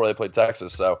they played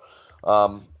Texas. So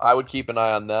I would keep an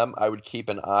eye on them. I would keep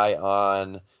an eye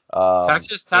on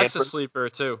Texas sleeper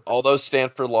too. Although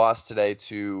Stanford lost today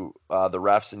to the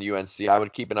refs and UNC, I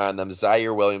would keep an eye on them.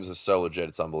 Zaire Williams is so legit,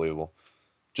 it's unbelievable.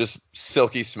 Just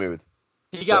silky smooth.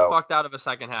 He got fucked out of a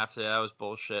second half today. That was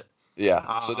bullshit.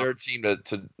 Yeah, so they're a team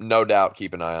to no doubt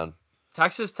keep an eye on.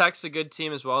 Texas Tech's a good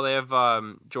team as well. They have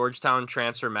Georgetown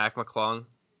transfer Mac McClung.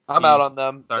 I'm out on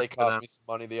them. They cost me some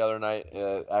money the other night.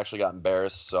 Actually got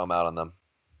embarrassed, so I'm out on them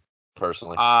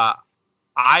personally.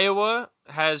 Iowa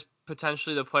has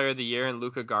potentially the player of the year in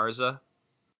Luka Garza.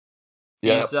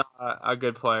 Yeah, he's a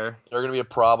good player. They're going to be a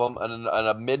problem, and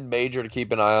a mid-major to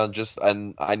keep an eye on.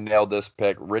 And I nailed this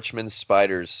pick. Richmond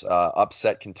Spiders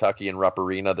upset Kentucky in Rupp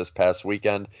Arena this past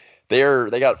weekend.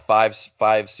 They got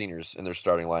five seniors in their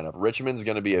starting lineup. Richmond's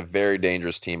going to be a very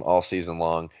dangerous team all season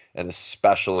long, and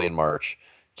especially in March.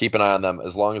 Keep an eye on them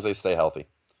as long as they stay healthy.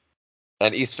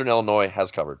 And Eastern Illinois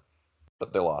has covered,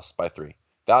 but they lost by 3.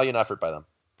 Valiant effort by them.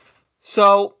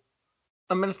 So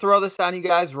I'm going to throw this on you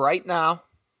guys right now.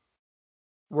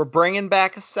 We're bringing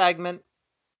back a segment.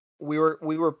 We were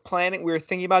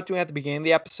thinking about doing it at the beginning of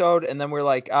the episode, and then we're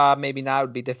like, maybe not, it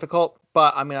would be difficult.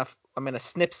 But I'm gonna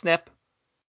snip,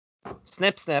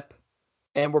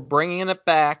 and we're bringing it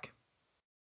back.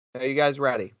 Are you guys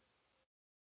ready?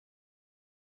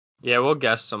 Yeah, we'll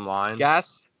guess some lines.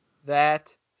 Guess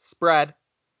that spread.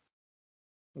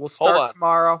 We'll start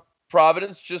tomorrow.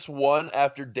 Providence just won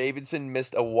after Davidson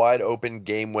missed a wide open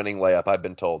game-winning layup, I've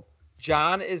been told.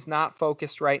 John is not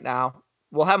focused right now.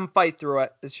 We'll have him fight through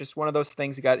it. It's just one of those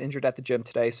things. He got injured at the gym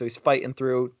today, so he's fighting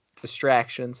through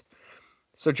distractions.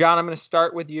 So, John, I'm going to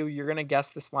start with you. You're going to guess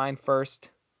this line first.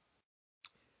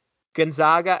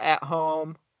 Gonzaga at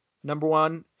home, number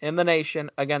 1 in the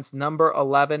nation, against number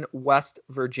 11 West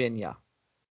Virginia.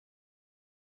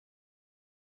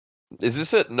 Is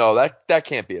this it? No, that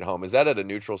can't be at home. Is that at a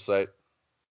neutral site?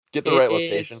 Get the right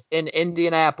location. It's in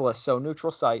Indianapolis, so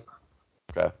neutral site.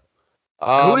 Okay.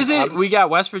 Who is it? We got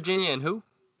West Virginia and who?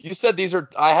 You said these are.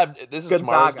 This is Gonzaga.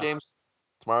 tomorrow's games.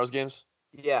 Tomorrow's games.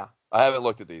 Yeah. I haven't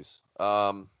looked at these.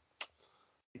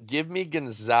 Give me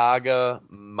Gonzaga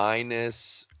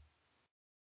minus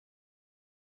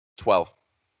 12.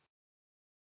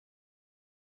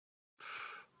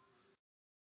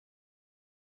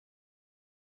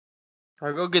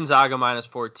 I'll go Gonzaga minus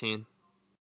 14.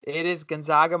 It is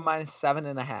Gonzaga minus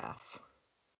 7.5.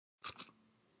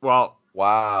 Well,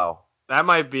 Wow. that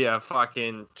might be a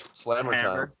fucking Slammer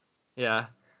hammer. time. Yeah.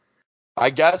 I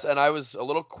guess, and I was a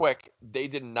little quick. They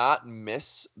did not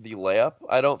miss the layup,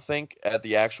 I don't think, at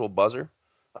the actual buzzer.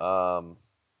 Don't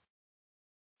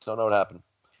know what happened.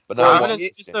 But now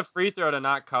Providence just a free throw to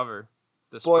not cover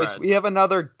the Boys, spread. we have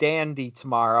another dandy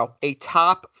tomorrow. A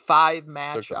top 5 took the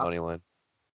matchup. money line.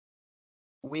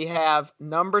 We have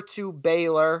number 2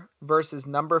 Baylor versus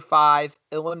number 5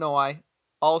 Illinois,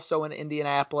 also in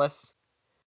Indianapolis.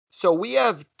 So we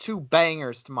have 2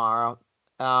 bangers tomorrow.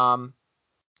 What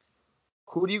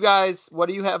do you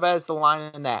have as the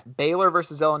line in that? Baylor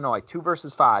versus Illinois, 2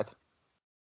 versus 5.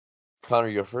 Connor,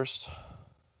 you go first.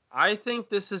 I think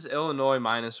this is Illinois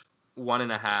minus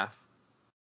 1.5.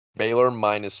 Baylor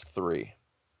minus 3.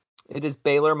 It is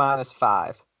Baylor minus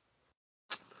 5.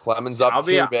 Clemens up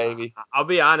 2, baby. I'll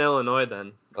be on Illinois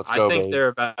then. Let's go, I think baby. they're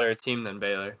a better team than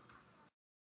Baylor.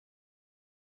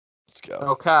 Let's go.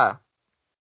 Okay.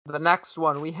 The next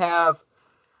one, we have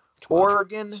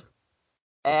Oregon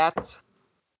at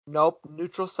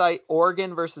neutral site.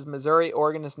 Oregon versus Missouri.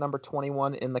 Oregon is number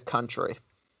 21 in the country.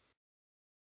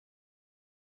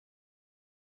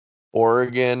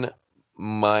 Oregon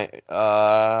minus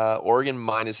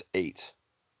 8.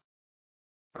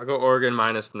 I'll go Oregon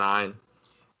minus 9.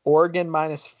 Oregon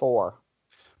minus 4.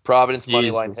 Providence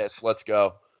money line Jesus. hits. Let's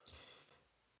go.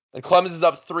 And Clemens is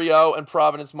up 3-0, and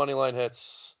Providence money line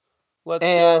hits. Let's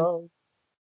go.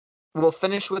 We'll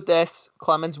finish with this.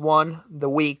 Clemens won the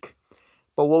week,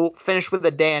 but we'll finish with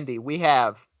a dandy. We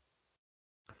have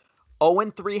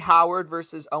 0-3 Howard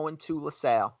versus 0-2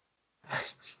 LaSalle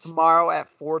tomorrow at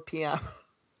 4 p.m.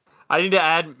 I need to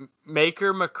add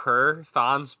Maker McCurr,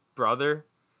 Thon's brother.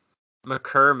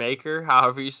 McCurr Maker,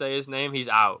 however you say his name, he's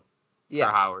out Yes.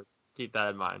 for Howard. Keep that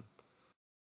in mind.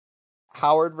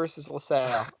 Howard versus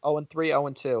LaSalle. 0-3,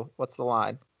 0-2. What's the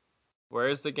line? Where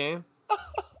is the game?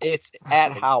 It's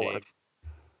at Howard.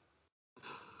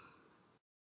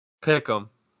 Pick 'em.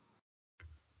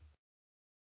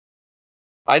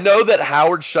 I know that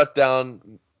Howard shut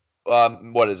down,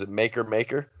 what is it,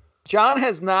 Maker? John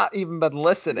has not even been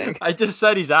listening. I just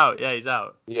said he's out. Yeah, he's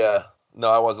out. Yeah. No,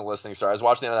 I wasn't listening. Sorry. I was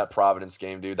watching the end of that Providence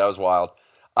game, dude. That was wild.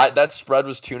 That spread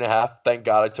was 2.5. Thank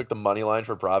God I took the money line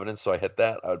for Providence, so I hit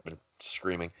that. I would have been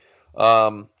screaming.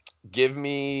 Give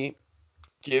me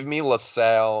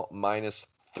LaSalle minus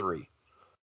 3.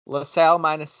 LaSalle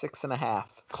minus 6.5.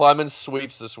 Clemens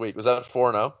sweeps this week. Was that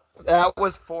 4-0? That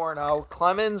was 4-0.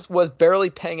 Clemens was barely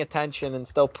paying attention and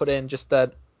still put in just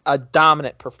a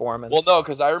dominant performance. Well, no,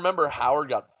 because I remember Howard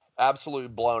got absolutely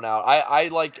blown out.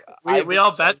 We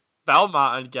all bet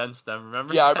Belmont against them,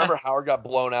 remember? Yeah, I remember Howard got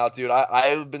blown out, dude.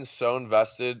 I've been so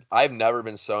invested. I've never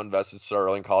been so invested so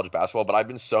early in college basketball, but I've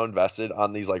been so invested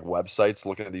on these like websites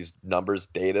looking at these numbers,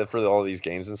 data for all these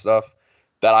games and stuff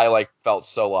that I like felt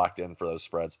so locked in for those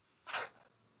spreads.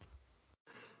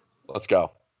 Let's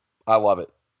go. I love it.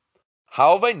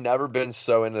 How have I never been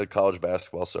so into college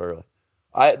basketball so early?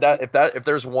 If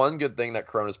there's one good thing that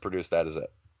Corona's produced, that is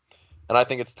it. And I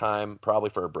think it's time probably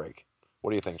for a break.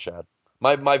 What do you think, Chad?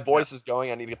 My voice is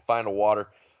going. I need to find a water.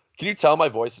 Can you tell my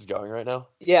voice is going right now?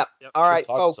 Yeah. Yep. All right,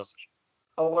 We're talking so folks. much.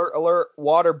 Alert,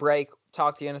 water break.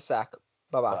 Talk to you in a sec.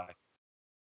 Bye-bye.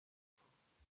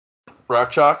 Bye.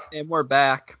 Rock chalk. And we're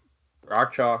back.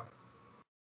 Rock chalk.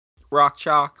 Rock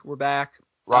Chalk, we're back.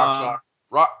 Rock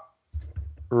chalk.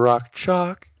 Rock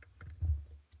chalk.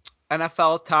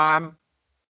 NFL time.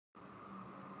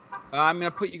 I'm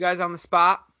going to put you guys on the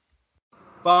spot.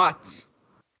 But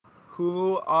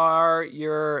who are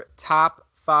your top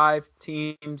 5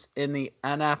 teams in the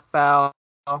NFL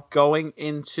going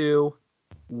into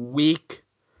week?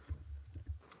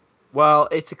 Well,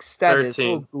 it's extended. It's a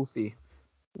little 13. goofy.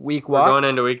 Week We're what? going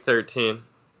into week 13.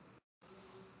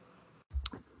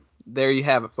 There you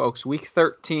have it, folks. Week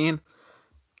 13.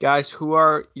 Guys, who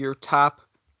are your top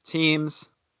teams?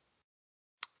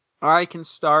 I can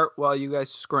start while you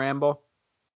guys scramble.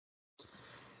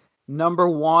 Number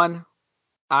 1,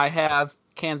 I have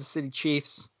Kansas City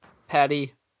Chiefs.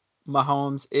 Patty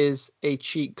Mahomes is a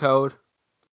cheat code.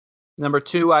 Number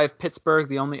 2, I have Pittsburgh,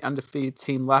 the only undefeated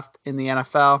team left in the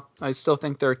NFL. I still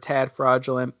think they're a tad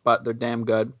fraudulent, but they're damn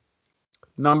good.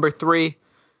 Number 3,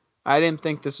 I didn't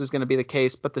think this was going to be the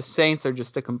case, but the Saints are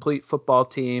just a complete football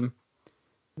team.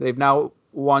 They've now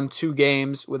won 2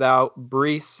 games without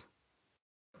Brees,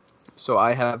 so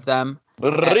I have them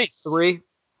at 3.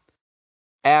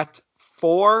 At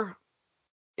 4,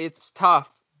 it's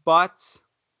tough, but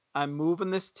I'm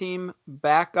moving this team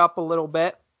back up a little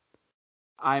bit.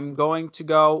 I'm going to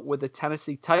go with the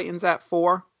Tennessee Titans at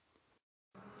 4.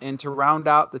 And to round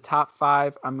out the top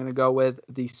 5, I'm going to go with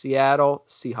the Seattle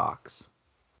Seahawks.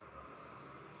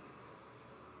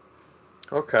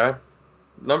 Okay.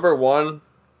 Number 1,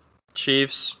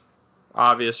 Chiefs.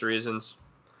 Obvious reasons.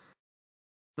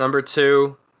 Number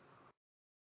 2,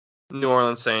 New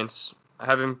Orleans Saints.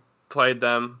 Having played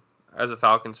them as a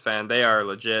Falcons fan, they are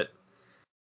legit.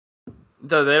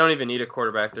 They don't even need a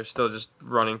quarterback. They're still just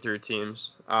running through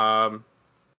teams.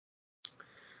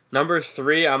 Number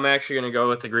 3, I'm actually going to go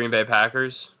with the Green Bay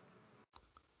Packers.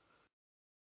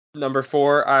 Number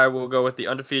 4, I will go with the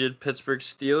undefeated Pittsburgh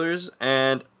Steelers.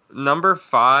 And number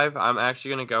 5, I'm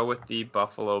actually going to go with the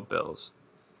Buffalo Bills.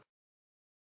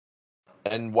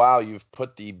 And wow, you've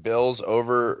put the Bills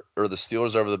over, or the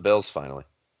Steelers over the Bills finally.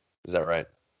 Is that right?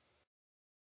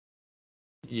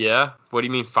 Yeah? What do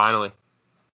you mean finally?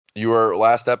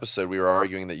 Last episode we were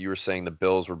arguing that you were saying the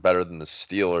Bills were better than the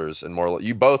Steelers, and more.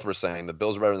 You both were saying the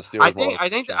Bills were better than the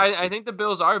Steelers. I think the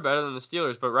Bills are better than the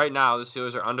Steelers, but right now the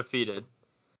Steelers are undefeated.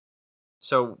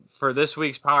 So for this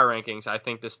week's power rankings, I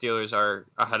think the Steelers are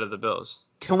ahead of the Bills.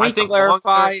 Can we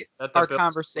clarify our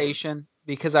conversation?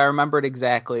 Because I remember it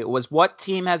exactly. It was what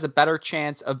team has a better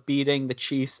chance of beating the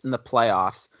Chiefs in the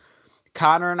playoffs?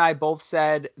 Connor and I both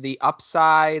said the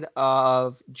upside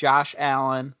of Josh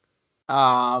Allen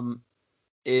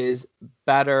is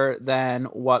better than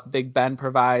what Big Ben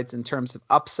provides in terms of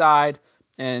upside.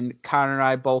 And Connor and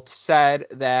I both said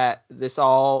that this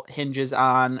all hinges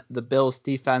on the Bills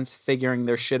defense figuring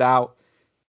their shit out.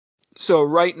 So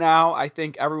right now, I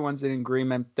think everyone's in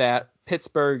agreement that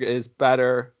Pittsburgh is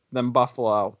better than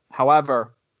Buffalo.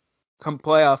 However, come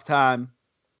playoff time,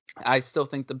 I still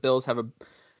think the Bills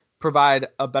provide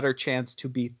a better chance to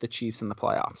beat the Chiefs in the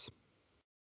playoffs.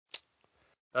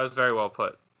 That was very well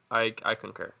put. I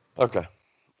concur. Okay.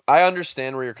 I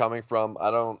understand where you're coming from.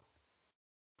 I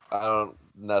don't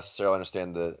necessarily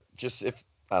understand I don't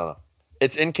know.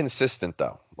 It's inconsistent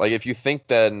though. Like if you think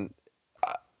then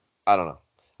I don't know.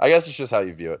 I guess it's just how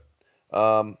you view it.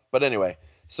 But anyway,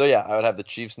 so yeah, I would have the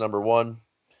Chiefs number 1.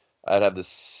 I'd have the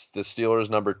Steelers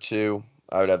number 2.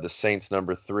 I would have the Saints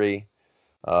number 3.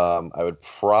 I would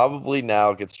probably,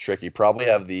 now it gets tricky, probably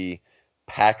have the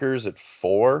Packers at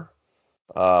 4.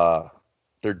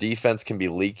 Their defense can be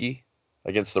leaky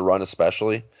against the run,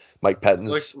 especially. Mike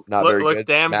Pettine's not very good. Looked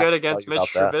damn good against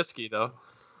Mitch Trubisky, though.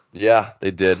 Yeah,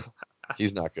 they did.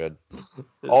 He's not good.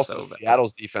 Also, so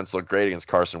Seattle's defense looked great against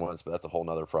Carson Wentz, but that's a whole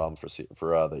nother problem for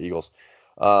the Eagles.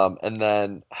 And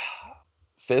then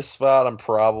 5th spot, I'm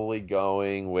probably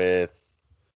going with.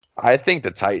 I think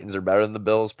the Titans are better than the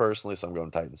Bills personally, so I'm going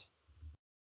Titans.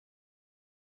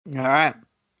 All right.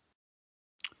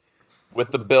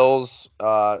 With the Bills,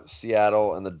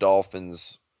 Seattle, and the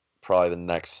Dolphins, probably the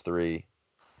next 3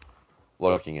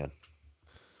 looking in.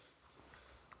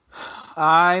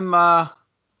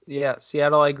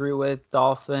 Seattle I agree with.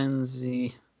 Dolphins,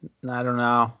 I don't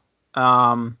know.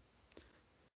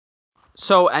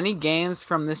 So any games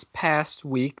from this past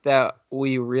week that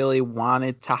we really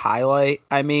wanted to highlight?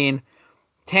 I mean,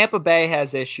 Tampa Bay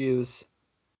has issues.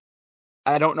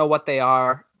 I don't know what they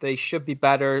are. They should be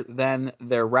better than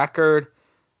their record.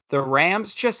 The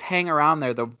Rams just hang around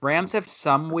there. The Rams have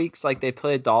some weeks like they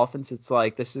play the Dolphins. It's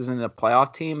like this isn't a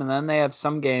playoff team, and then they have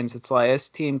some games. It's like this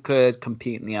team could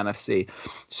compete in the NFC.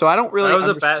 So I don't really.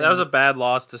 That was a bad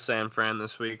loss to San Fran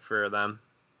this week for them.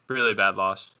 Really bad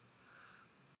loss.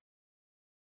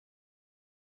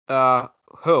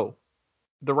 Who?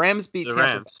 The Rams beat the Tampa.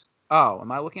 Rams. Oh,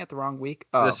 am I looking at the wrong week?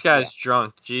 Oh, this guy's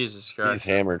drunk. Jesus Christ. He's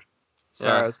hammered.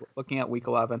 Sorry, Yeah. I was looking at week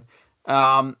 11.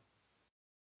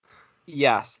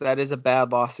 Yes, that is a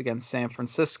bad loss against San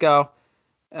Francisco.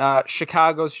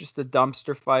 Chicago's just a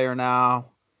dumpster fire now.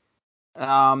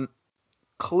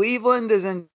 Cleveland is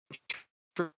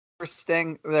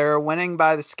interesting. They're winning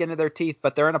by the skin of their teeth,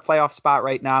 but they're in a playoff spot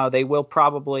right now. They will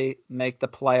probably make the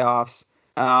playoffs.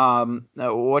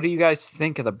 What do you guys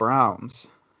think of the Browns?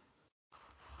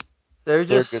 They're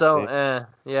just They're a so good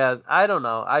yeah, I don't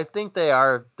know. I think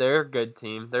they're a good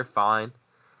team. They're fine.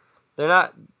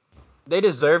 They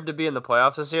deserve to be in the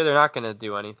playoffs this year. They're not going to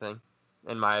do anything,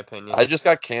 in my opinion. I just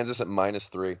got Kansas at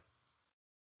 -3.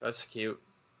 That's cute.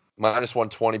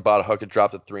 -120, bought a hook, it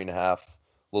dropped at 3.5.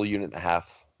 Little unit and a half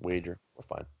wager. We're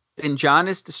fine. And John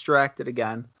is distracted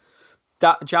again.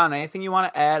 John, anything you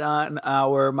want to add on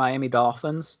our Miami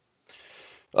Dolphins?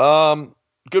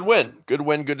 Good win.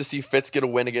 Good to see Fitz get a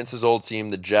win against his old team,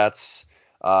 the Jets.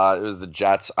 It was the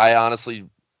Jets. I honestly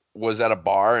was at a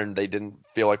bar and they didn't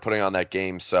feel like putting on that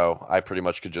game, so I pretty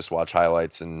much could just watch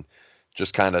highlights and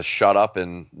just kind of shut up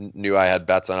and knew I had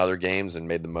bets on other games and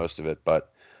made the most of it.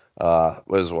 But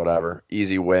was whatever.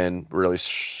 Easy win, really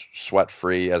sweat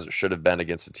free as it should have been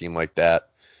against a team like that,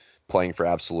 playing for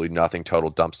absolutely nothing,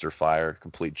 total dumpster fire,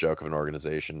 complete joke of an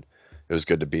organization. It was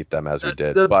good to beat them as we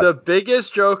did. The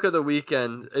biggest joke of the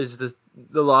weekend is the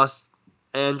Los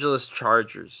Angeles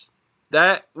Chargers.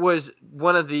 That was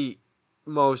one of the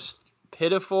most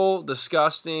pitiful,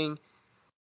 disgusting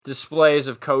displays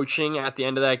of coaching at the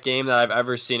end of that game that I've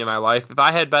ever seen in my life. If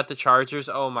I had bet the Chargers,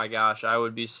 oh my gosh, I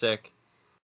would be sick.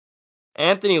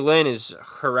 Anthony Lynn is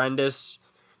horrendous.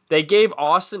 They gave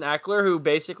Austin Eckler, who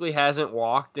basically hasn't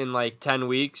walked in like 10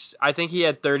 weeks, I think he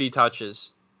had 30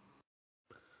 touches.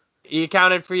 He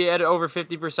had over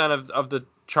 50% of the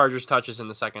Chargers touches in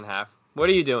the second half. What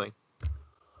are you doing?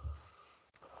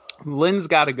 Lynn's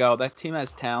got to go. That team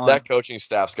has talent. That coaching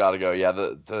staff's got to go. Yeah,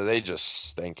 they just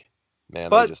stink, man.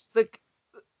 But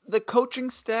the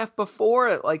coaching staff before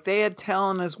it, like they had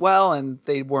talent as well, and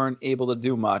they weren't able to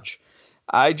do much.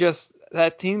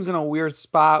 That team's in a weird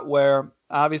spot where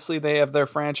obviously they have their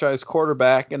franchise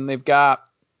quarterback, and they've got,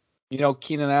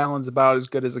 Keenan Allen's about as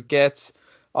good as it gets.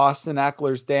 Austin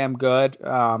Eckler's damn good.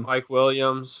 Mike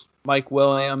Williams.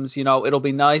 It'll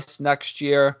be nice next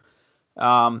year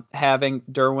having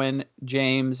Derwin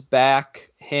James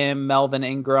back, him, Melvin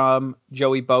Ingram,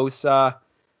 Joey Bosa.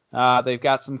 They've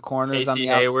got some corners on the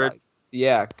Hayward. outside.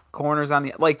 Yeah, corners on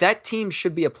the – like that team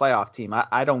should be a playoff team.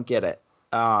 I don't get it.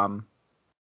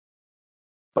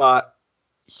 But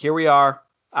here we are.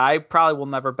 I probably will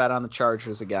never bet on the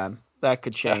Chargers again. That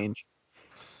could change.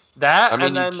 That, I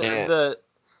mean, and you then can't.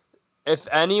 if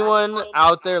anyone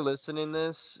out there listening to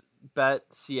this bet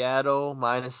Seattle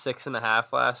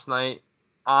 -6.5 last night,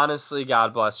 honestly,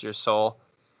 God bless your soul.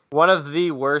 One of the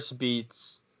worst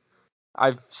beats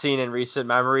I've seen in recent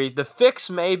memory. The fix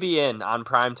may be in on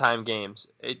primetime games.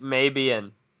 It may be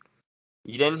in.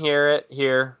 You didn't hear it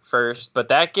here first, but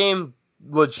that game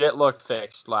legit looked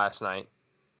fixed last night.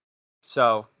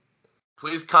 So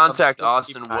Please contact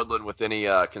Austin Woodland with any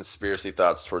conspiracy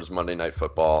thoughts towards Monday Night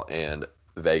Football and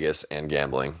Vegas and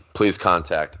gambling. Please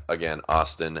contact, again,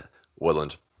 Austin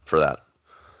Woodland for that.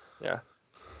 yeah.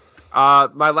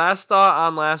 My last thought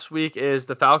on last week is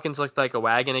the Falcons looked like a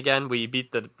wagon again. We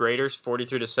beat the Raiders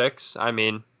 43-6. I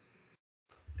mean,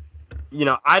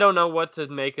 I don't know what to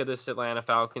make of this Atlanta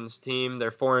Falcons team.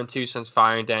 They're 4-2 since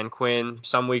firing Dan Quinn.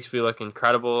 Some weeks we look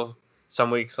incredible.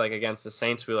 Some weeks, like against the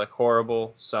Saints, we look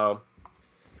horrible. So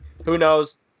who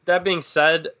knows? That being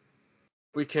said,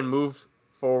 we can move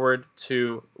forward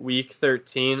to week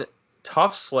 13.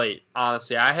 Tough slate,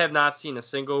 honestly. I have not seen a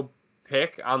single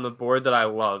pick on the board that I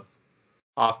love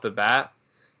off the bat.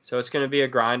 So it's going to be a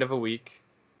grind of a week.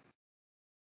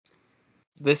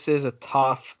 This is a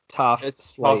tough It's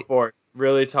slate. tough board.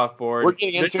 Really tough board. We're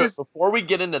getting into it. Before we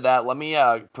get into that, let me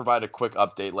provide a quick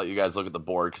update, let you guys look at the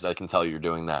board because I can tell you're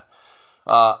doing that.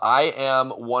 I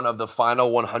am one of the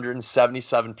final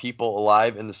 177 people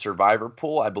alive in the survivor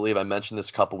pool. I believe I mentioned this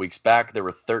a couple weeks back. There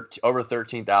were over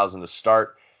 13,000 to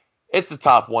start. It's the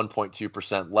top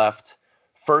 1.2% left.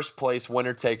 First place,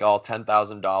 winner take all,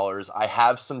 $10,000. I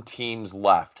have some teams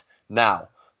left. Now,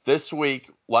 this week,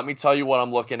 let me tell you what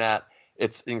I'm looking at.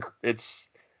 It's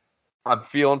I'm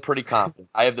feeling pretty confident.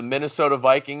 I have the Minnesota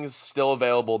Vikings still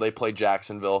available. They play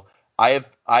Jacksonville. I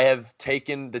have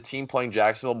taken the team playing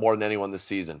Jacksonville more than anyone this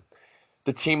season.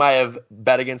 The team I have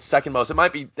bet against second most,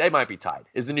 they might be tied,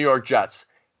 is the New York Jets.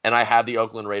 And I have the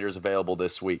Oakland Raiders available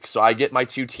this week. So I get my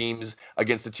two teams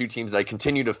against the two teams that I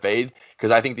continue to fade because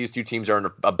I think these two teams are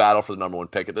in a battle for the number one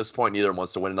pick at this point. Neither one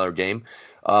wants to win another game.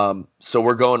 So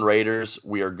we're going Raiders.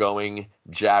 We are going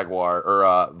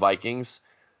Vikings.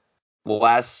 The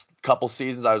last couple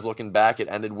seasons I was looking back, it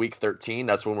ended week 13.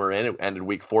 That's when we're in. It ended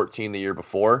week 14 the year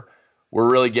before. We're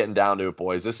really getting down to it,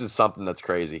 boys. This is something that's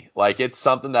crazy. Like, it's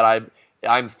something that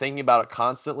I'm thinking about it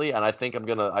constantly, and I think I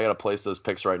gotta place those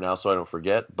picks right now so I don't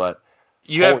forget. But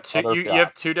you have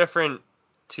two different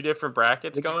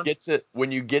brackets going.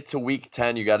 When you get to week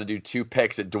 10, you got to do two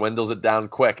picks. It dwindles it down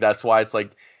quick. That's why it's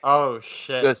like, oh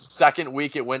shit. The second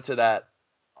week it went to that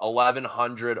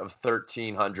 1,100 of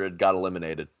 1,300 got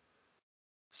eliminated.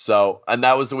 So, and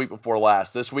that was the week before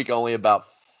last. This week only about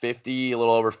 50, a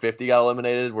little over 50 got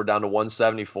eliminated. We're down to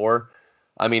 174.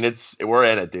 I mean, we're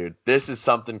in it, dude. This is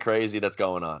something crazy that's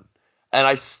going on. And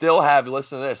I still have,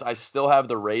 listen to this, I still have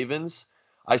the Ravens.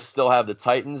 I still have the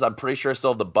Titans. I'm pretty sure I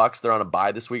still have the Bucks. They're on a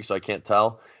bye this week, so I can't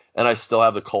tell. And I still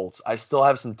have the Colts. I still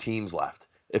have some teams left.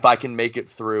 If I can make it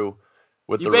through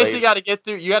with the Ravens. You basically got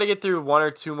to get through 1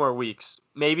 or 2 more weeks,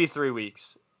 maybe 3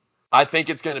 weeks. I think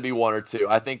it's going to be 1 or 2.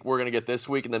 I think we're going to get this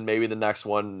week and then maybe the next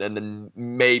one and then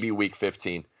maybe week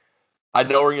 15. I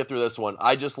know we're going to get through this one.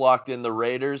 I just locked in the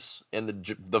Raiders and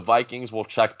the Vikings. We'll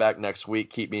check back next week.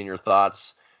 Keep me in your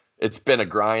thoughts. It's been a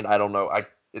grind. I don't know.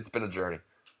 It's been a journey.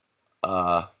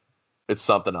 It's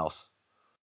something else.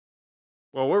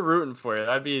 Well, we're rooting for you.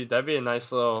 That'd be a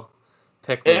nice little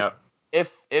pick me up.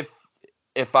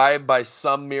 If I by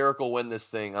some miracle win this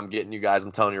thing, I'm getting you guys.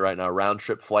 I'm telling you right now, round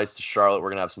trip flights to Charlotte. We're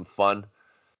gonna have some fun.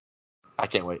 I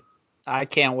can't wait. I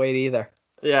can't wait either.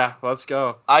 Yeah, let's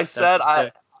go. I said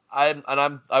I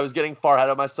was getting far ahead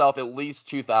of myself. At least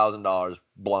 $2,000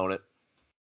 blown it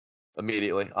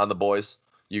immediately on the boys,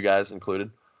 you guys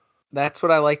included. That's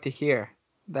what I like to hear.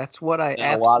 That's what I.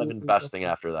 And a lot of investing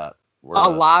after that.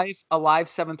 A live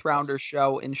seventh rounder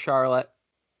show in Charlotte.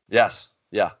 Yes.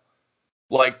 Yeah.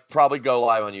 Like probably go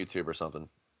live on YouTube or something.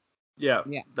 Yeah.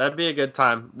 That'd be a good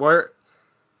time. We're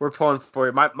pulling for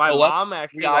you. My mom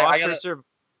actually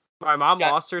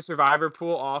lost her survivor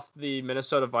pool off the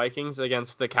Minnesota Vikings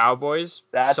against the Cowboys.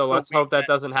 So let's hope that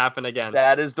doesn't happen again.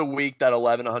 That is the week that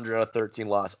 1,100 out of 13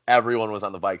 lost. Everyone was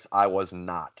on the Vikes. I was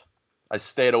not. I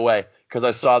stayed away because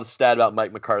I saw the stat about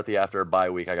Mike McCarthy after a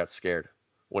bye week. I got scared.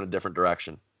 Went a different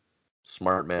direction.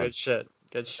 Smart man. Good shit.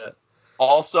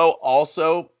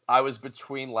 Also, I was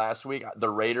between last week. The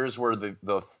Raiders were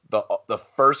the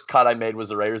first cut I made was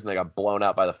the Raiders, and they got blown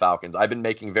out by the Falcons. I've been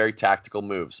making very tactical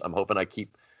moves. I'm hoping I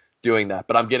keep doing that,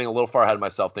 but I'm getting a little far ahead of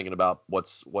myself thinking about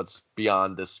what's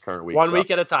beyond this current week. One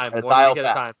week at a time.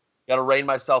 Got to rein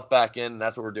myself back in.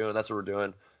 That's what we're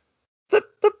doing.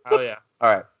 Oh yeah.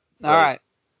 All right.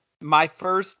 My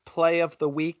first play of the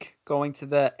week going to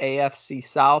the AFC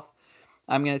South.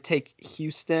 I'm going to take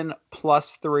Houston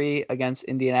 +3 against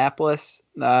Indianapolis.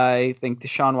 I think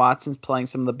Deshaun Watson's playing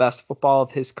some of the best football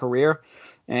of his career,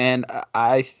 and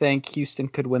I think Houston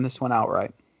could win this one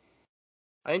outright.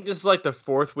 I think this is like the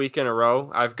 4th week in a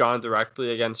row I've gone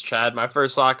directly against Chad. My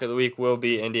first lock of the week will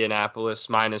be Indianapolis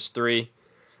 -3.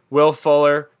 Will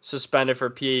Fuller suspended for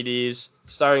PEDs.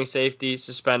 Starting safety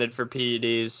suspended for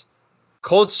PEDs.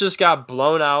 Colts just got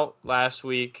blown out last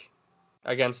week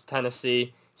against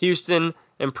Tennessee. Houston,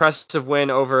 impressive win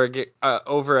over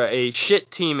a shit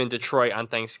team in Detroit on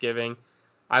Thanksgiving.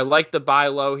 I like the buy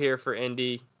low here for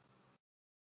Indy.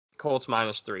 Colts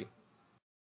 -3.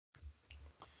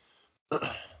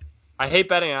 I hate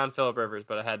betting on Phillip Rivers,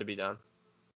 but it had to be done.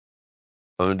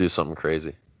 I'm going to do something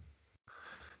crazy.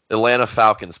 Atlanta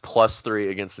Falcons +3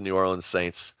 against the New Orleans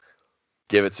Saints.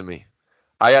 Give it to me.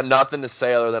 I got nothing to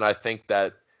say other than I think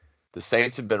that the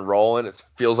Saints have been rolling. It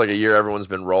feels like a year everyone's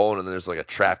been rolling, and there's like a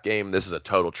trap game. This is a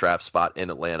total trap spot in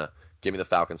Atlanta. Give me the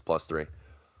Falcons +3.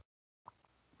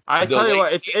 I tell you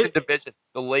what,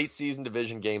 the late season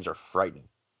division games are frightening.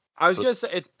 I was going to say,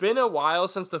 it's been a while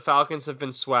since the Falcons have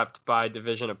been swept by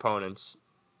division opponents.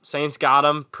 Saints got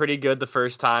them pretty good the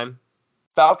first time.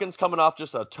 Falcons coming off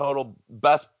just a total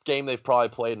best game they've probably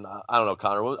played in, I don't know,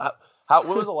 Connor.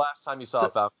 When was the last time you saw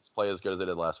Falcons play as good as they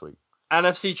did last week?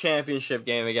 NFC Championship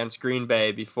game against Green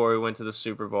Bay before we went to the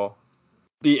Super Bowl.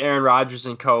 Beat Aaron Rodgers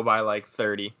and co. by like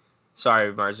 30.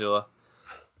 Sorry, Marzullo.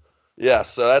 Yeah,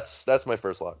 so that's my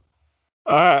first lock.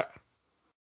 All right.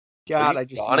 God, I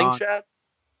just yawning, Chad?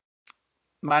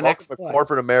 My next play.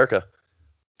 Corporate America.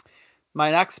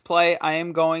 My next play, I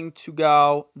am going to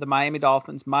go the Miami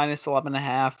Dolphins minus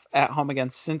 11.5 at home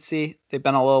against Cincy. They've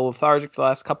been a little lethargic the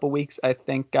last couple weeks. I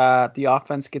think the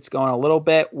offense gets going a little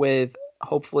bit with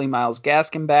hopefully Myles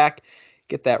Gaskin back,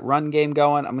 get that run game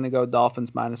going. I'm going to go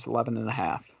Dolphins minus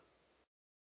 11.5.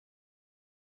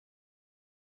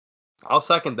 I'll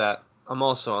second that. I'm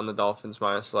also on the Dolphins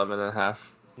minus 11.5.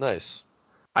 Nice.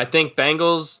 I think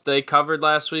Bengals, they covered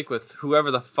last week with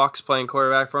whoever the fuck's playing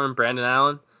quarterback for them, Brandon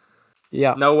Allen.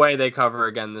 Yeah. No way they cover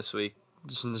again this week.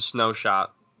 Just no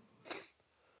shot.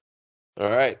 All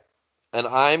right. And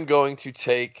I'm going to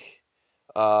take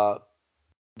the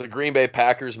Green Bay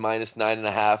Packers minus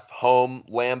 9.5 home,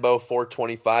 Lambeau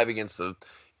 425 against the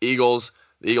Eagles.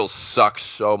 The Eagles suck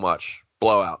so much.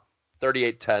 Blowout.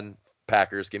 38-10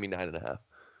 Packers. Give me 9.5.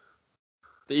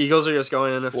 The Eagles are just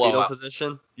going in a fetal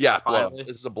position? Yeah, blowout. Finally.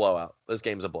 This is a blowout. This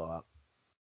game's a blowout.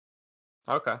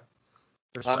 Okay.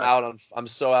 Respect. I'm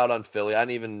so out on Philly. I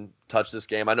didn't even touch this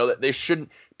game. I know that they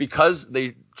shouldn't, because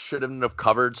they shouldn't have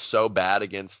covered so bad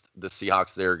against the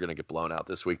Seahawks. They're going to get blown out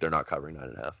this week. They're not covering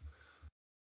 9.5.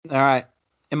 All right.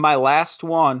 In my last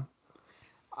one,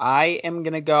 I am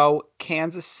going to go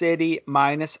Kansas City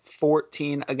minus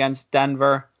 14 against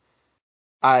Denver.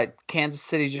 Kansas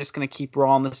City's just going to keep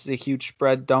rolling. This is a huge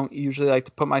spread. Don't usually like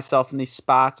to put myself in these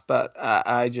spots, but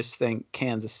I just think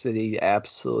Kansas City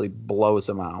absolutely blows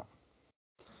them out.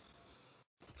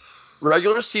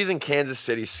 Regular season Kansas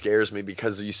City scares me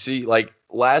because you see, like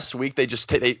last week, they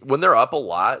when they're up a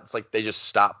lot, it's like they just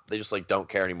stop. They just like don't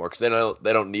care anymore because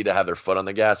they don't need to have their foot on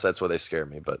the gas. That's why they scare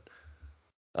me. But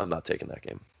I'm not taking that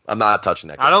game. I'm not touching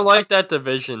that game. I don't like that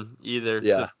division either.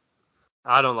 Yeah.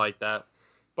 I don't like that.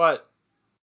 But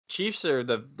Chiefs are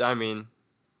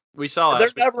we saw last They're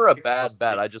week. never a bad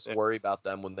bet. I just worry about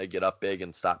them when they get up big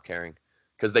and stop caring,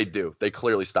 because they do. They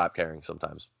clearly stop caring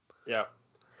sometimes. Yeah.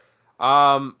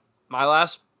 My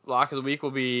last lock of the week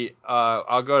will be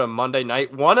I'll go to Monday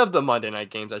night. One of the Monday night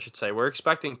games, I should say. We're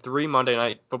expecting 3 Monday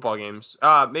night football games.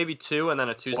 Maybe 2 and then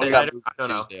a Tuesday night. I don't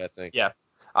know. Tuesday, I think. Yeah.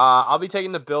 I'll be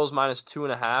taking the Bills minus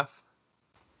 2.5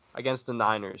 against the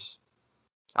Niners.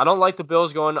 I don't like the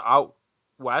Bills going out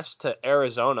west to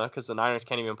Arizona because the Niners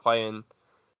can't even play in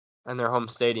their home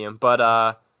stadium. But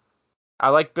I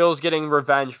like Bills getting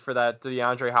revenge for that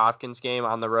DeAndre Hopkins game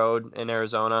on the road in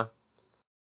Arizona.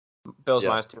 Bills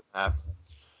minus 2.5.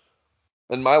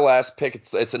 And my last pick,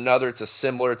 it's a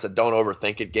similar, it's a don't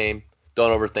overthink it game.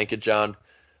 Don't overthink it, John.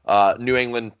 New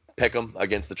England pick 'em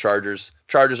against the Chargers.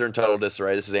 Chargers are in total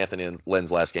disarray. This is Anthony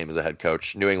Lynn's last game as a head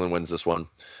coach. New England wins this one.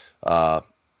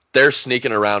 They're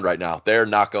sneaking around right now. They're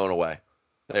not going away.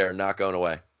 They are not going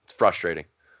away. It's frustrating.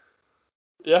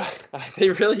 Yeah, they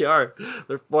really are.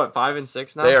 They're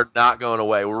 5-6 now? They are not going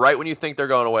away. Right when you think they're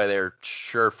going away, they're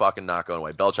sure fucking not going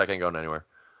away. Belichick ain't going anywhere.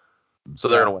 So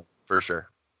they're going to win for sure.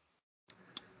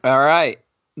 All right.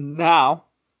 Now,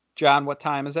 John, what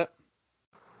time is it?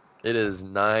 It is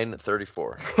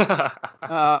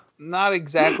 9:34. Not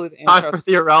exactly the Time for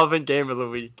the irrelevant game of the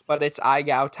week. but it's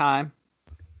IGOW time.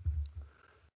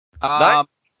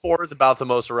 9:04 is about the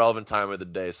most irrelevant time of the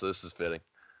day, so this is fitting.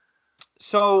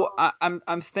 So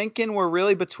I'm thinking we're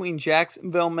really between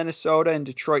Jacksonville, Minnesota, and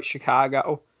Detroit,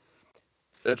 Chicago.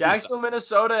 Jacksonville,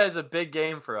 Minnesota is a big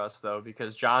game for us, though,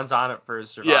 because John's on it for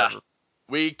his survival. Yeah,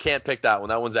 we can't pick that one.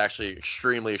 That one's actually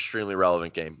extremely, extremely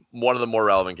relevant game. One of the more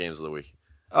relevant games of the week.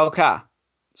 Okay.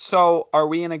 So are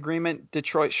we in agreement,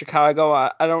 Detroit, Chicago?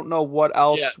 I don't know what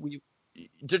else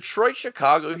Detroit,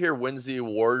 Chicago here wins the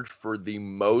award for the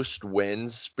most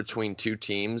wins between two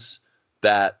teams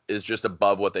that is just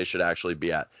above what they should actually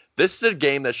be at. This is a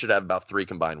game that should have about 3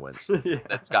 combined wins. Yeah.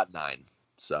 It's got 9.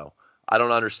 So I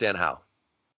don't understand how.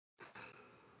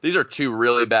 These are 2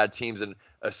 really bad teams, and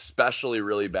especially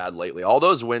really bad lately. All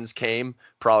those wins came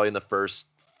probably in the first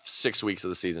 6 weeks of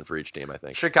the season for each team, I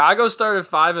think. Chicago started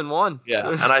 5-1. Yeah,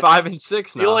 and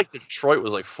 5-6 now. I feel like Detroit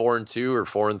was like 4-2 or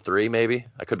 4-3, maybe.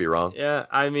 I could be wrong. Yeah,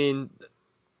 I mean,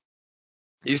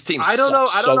 these teams I don't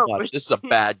know much. This is a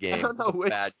bad game. I don't know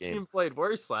which team played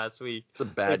worse last week. It's a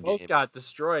bad game. They both got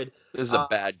destroyed. This is a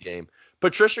bad game.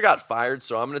 Patricia got fired,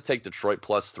 so I'm going to take Detroit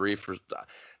 +3 for.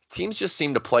 Teams just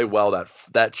seem to play well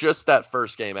that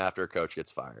first game after a coach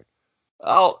gets fired.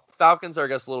 Falcons are, I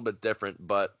guess, a little bit different,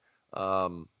 but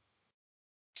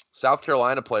South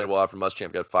Carolina played well after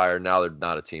Muschamp got fired. Now they're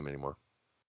not a team anymore.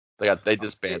 They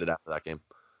disbanded after that game.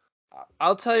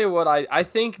 I'll tell you what, I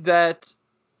think that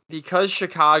because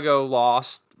Chicago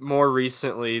lost more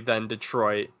recently than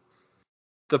Detroit,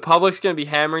 the public's going to be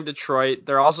hammering Detroit.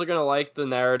 They're also going to like the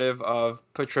narrative of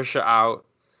Patricia out.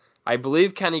 I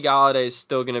believe Kenny Galladay is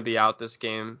still going to be out this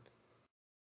game.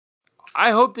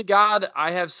 I hope to God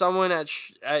I have someone at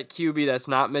QB that's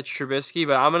not Mitch Trubisky,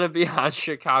 but I'm gonna be on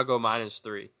Chicago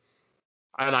 -3.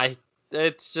 And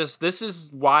it's just, this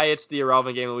is why it's the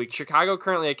irrelevant game of the week. Chicago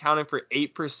currently accounting for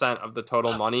 8% of the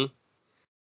total money.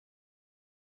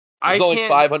 There's only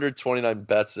 529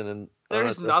 bets in.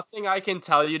 There's nothing I can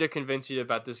tell you to convince you to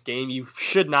bet this game. You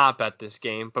should not bet this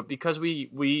game, but because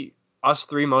us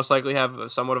three most likely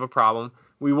have somewhat of a problem,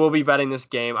 we will be betting this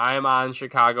game. I am on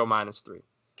Chicago -3.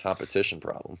 Competition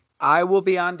problem. I will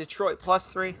be on Detroit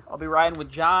 +3. I'll be riding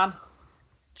with John.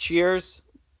 Cheers.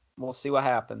 We'll see what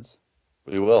happens.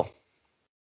 We will.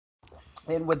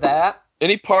 And with that,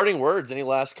 any parting words? Any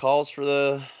last calls for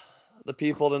the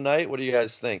people tonight? What do you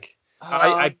guys think?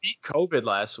 I beat COVID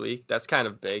last week. That's kind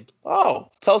of big. Oh,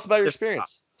 tell us about your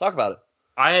experience. Talk about it.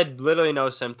 I had literally no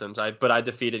symptoms, but I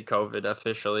defeated COVID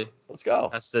officially. Let's go.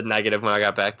 Tested negative when I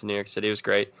got back to New York City. It was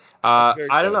great.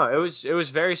 I don't know. It was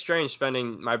very strange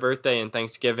spending my birthday and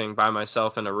Thanksgiving by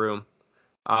myself in a room.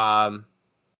 It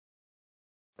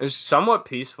was somewhat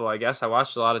peaceful, I guess. I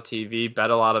watched a lot of TV,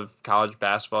 bet a lot of college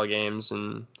basketball games,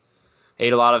 and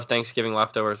ate a lot of Thanksgiving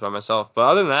leftovers by myself. But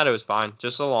other than that, it was fine.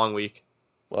 Just a long week.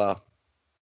 Wow.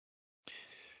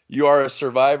 You are a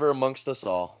survivor amongst us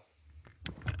all.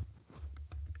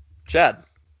 Chad,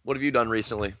 what have you done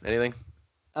recently? Anything?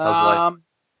 How's life?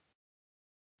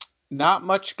 Not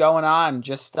much going on.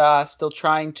 Just still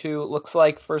trying to. Looks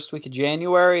like first week of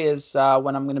January is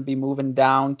when I'm going to be moving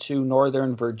down to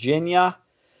Northern Virginia.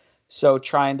 So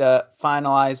trying to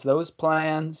finalize those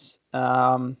plans.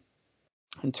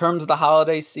 In terms of the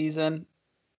holiday season,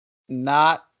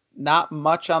 not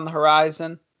much on the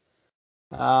horizon.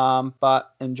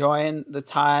 But enjoying the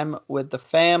time with the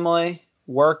family,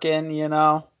 working,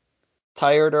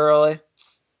 tired early.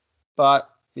 But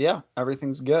yeah,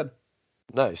 everything's good.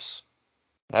 Nice.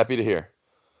 Happy to hear.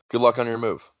 Good luck on your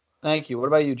move. Thank you. What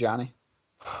about you, Johnny?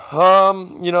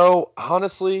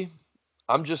 Honestly,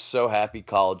 I'm just so happy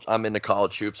I'm into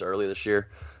college hoops early this year.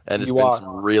 And it's been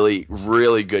some really,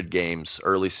 really good games,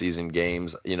 early season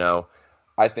games.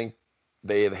 I think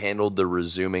they have handled the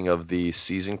resuming of the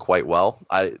season quite well.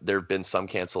 There have been some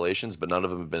cancellations, but none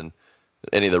of them have been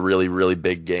any of the really, really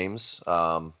big games,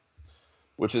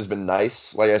 which has been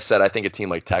nice. Like I said, I think a team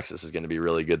like Texas is going to be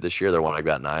really good this year. They're one I've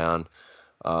got an eye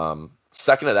on.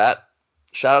 Second to that,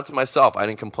 shout out to myself. I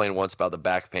didn't complain once about the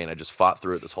back pain. I just fought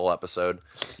through it this whole episode.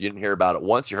 You didn't hear about it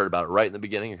once. You heard about it right in the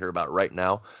beginning. You hear about it right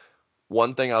now.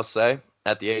 One thing I'll say,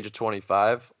 at the age of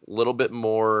 25, I'm a little bit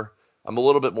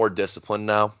more disciplined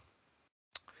now.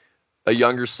 A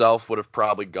younger self would have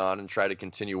probably gone and tried to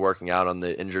continue working out on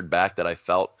the injured back that I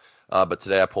felt. But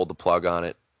today I pulled the plug on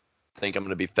it. I think I'm going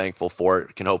to be thankful for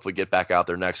it. Can hopefully get back out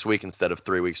there next week instead of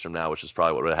 3 weeks from now, which is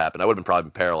probably what would have happened. I would have probably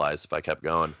been paralyzed if I kept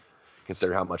going,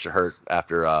 considering how much it hurt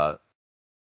after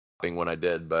when I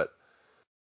did. But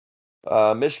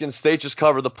Michigan State just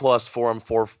covered the plus for them,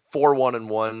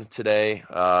 4-1-1 today.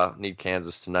 Need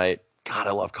Kansas tonight. God,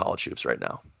 I love college hoops right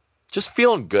now. Just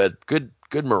feeling good. Good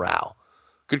morale.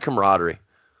 Good camaraderie.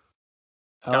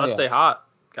 Gotta stay hot.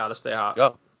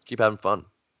 Go. Keep having fun.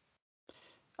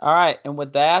 All right. And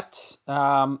with that,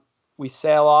 we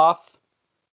sail off.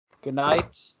 Good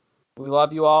night. We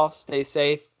love you all. Stay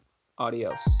safe.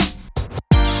 Adios.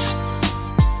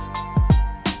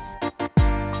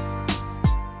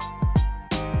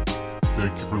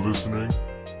 Thank you for listening.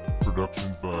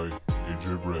 Production by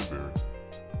AJ Bradbury.